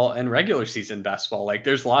best ball and regular season best ball. Like,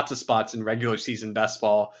 there's lots of spots in regular season best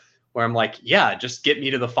ball where I'm like, yeah, just get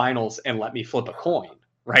me to the finals and let me flip a coin,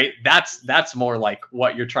 right? That's more like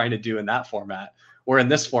what you're trying to do in that format. Where in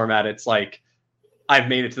this format, it's like, I've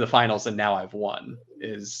made it to the finals and now I've won.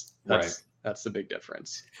 That's the big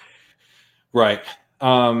difference. Right.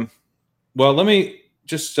 Well, let me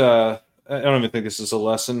just, I don't even think this is a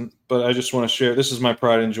lesson, but I just want to share. This is my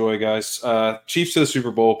pride and joy, guys. Chiefs to the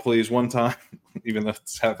Super Bowl, please, one time, even though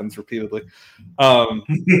this happens repeatedly.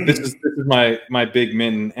 This is my big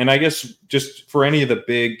mitten. And I guess just for any of the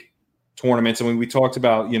big tournaments, I mean, we talked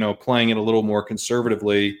about, playing it a little more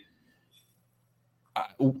conservatively.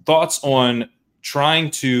 Thoughts on trying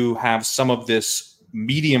to have some of this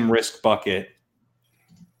medium risk bucket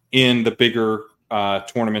in the bigger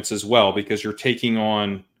tournaments as well, because you're taking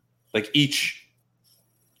on, like, each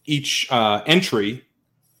entry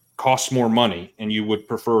costs more money and you would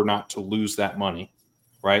prefer not to lose that money,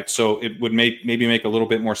 right? So it would maybe make a little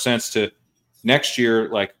bit more sense to next year,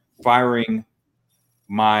 like, firing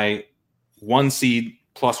my 1 seed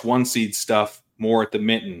plus 1 seed stuff more at the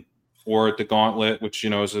mitten or at the gauntlet, which,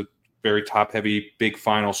 is a very top heavy big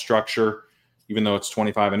final structure, even though it's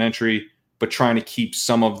 25 an entry, but trying to keep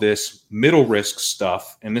some of this middle risk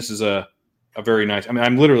stuff. And this is a very nice, I mean,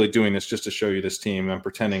 I'm literally doing this just to show you this team. I'm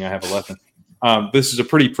pretending I have a lesson. This is a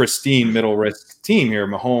pretty pristine middle risk team here.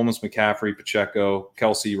 Mahomes, McCaffrey, Pacheco,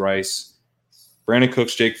 Kelsey, Rice, Brandon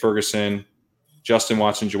Cooks, Jake Ferguson, Justin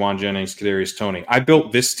Watson, Jawan Jennings, Kadarius Toney. I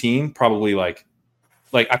built this team probably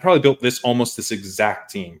I probably built this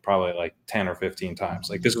exact team probably like 10 or 15 times.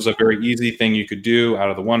 Like, this was a very easy thing you could do out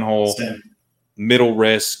of the one hole, middle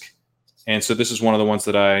risk. And so this is one of the ones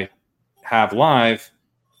that I have live.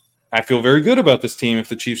 I feel very good about this team if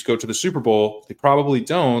the Chiefs go to the Super Bowl. They probably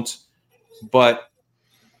don't, but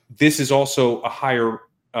this is also a higher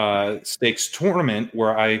stakes tournament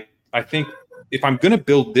where I think if I'm going to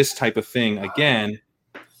build this type of thing again,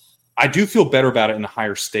 I do feel better about it in the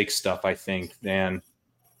higher stakes stuff, I think, than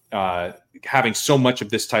having so much of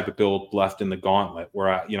this type of build left in the gauntlet, where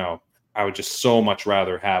I would just so much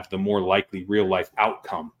rather have the more likely real life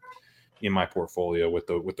outcome in my portfolio with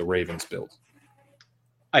the Ravens build.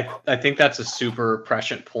 I think that's a super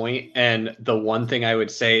prescient point. And the one thing I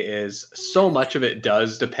would say is so much of it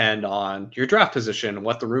does depend on your draft position and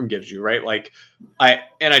what the room gives you, right? Like, I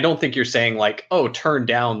don't think you're saying like, oh, turn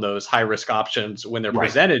down those high risk options when they're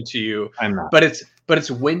presented to you. I'm not. But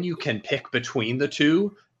it's when you can pick between the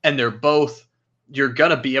two, and you're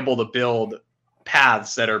gonna be able to build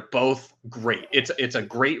paths that are both great. It's a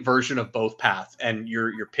great version of both paths, and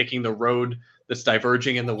you're picking the road that's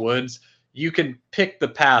diverging in the woods. You can pick the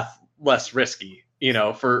path less risky,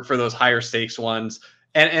 for those higher stakes ones.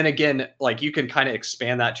 And again, like, you can kind of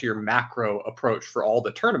expand that to your macro approach for all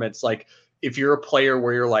the tournaments. Like, if you're a player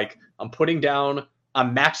where you're like, I'm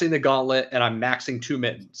maxing the gauntlet and I'm maxing 2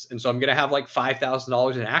 mittens. And so I'm going to have like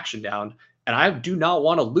 $5,000 in action down, and I do not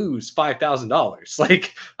want to lose $5,000.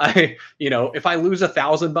 Like, if I lose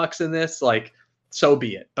 $1,000 in this, like, so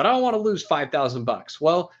be it, but I don't want to lose $5,000.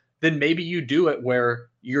 Well, then maybe you do it where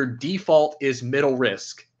your default is middle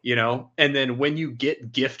risk, and then when you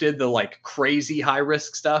get gifted the like crazy high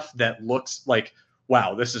risk stuff that looks like,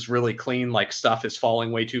 wow, this is really clean, like stuff is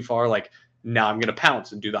falling way too far, like, now I'm going to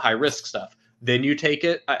pounce and do the high risk stuff. Then you take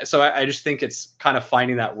it. So I just think it's kind of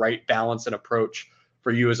finding that right balance and approach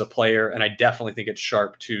for you as a player. And I definitely think it's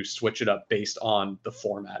sharp to switch it up based on the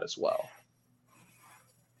format as well.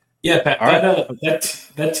 Yeah, Pat,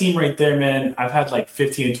 that team right there, man, I've had like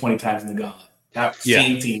 15 to 20 times in the gauntlet. That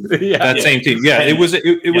same team. Same team. Yeah, it was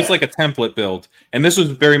like a template build, and this was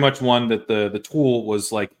very much one that the tool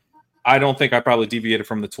was like. I don't think I probably deviated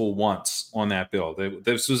from the tool once on that build.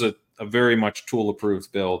 This was a very much tool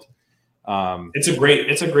approved build. It's a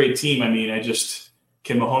great team. I mean,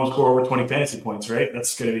 can Mahomes score over 20 fantasy points, right?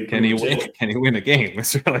 That's going to be. Can he win a game?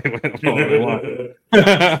 That's really what we want.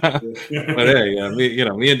 But hey,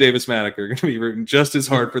 me and Davis Maddock are going to be rooting just as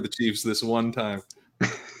hard for the Chiefs this one time.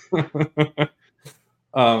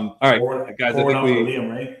 All right, guys. I think Liam,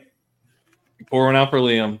 right? Pour one out for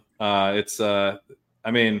Liam. I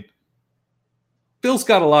mean, Bill's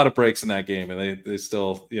got a lot of breaks in that game, and they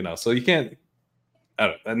still, so you can't.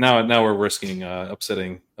 I don't know. Now we're risking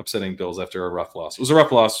upsetting Bills after a rough loss. It was a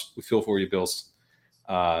rough loss. We feel for you, Bills.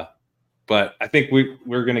 But I think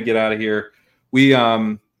we're going to get out of here. We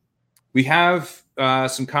have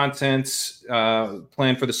some content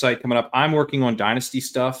planned for the site coming up. I'm working on Dynasty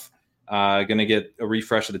stuff. Going to get a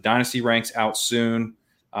refresh of the Dynasty ranks out soon.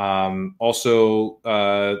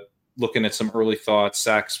 Also, looking at some early thoughts.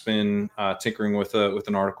 Zach's been tinkering with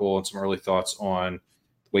an article and some early thoughts on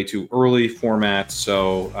way too early format.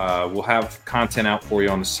 So we'll have content out for you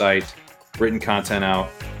on the site, written content out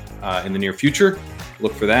in the near future.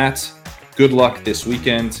 Look for that. Good luck this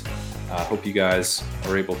weekend. Hope you guys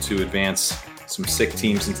are able to advance some sick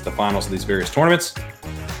teams into the finals of these various tournaments.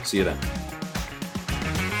 See you then.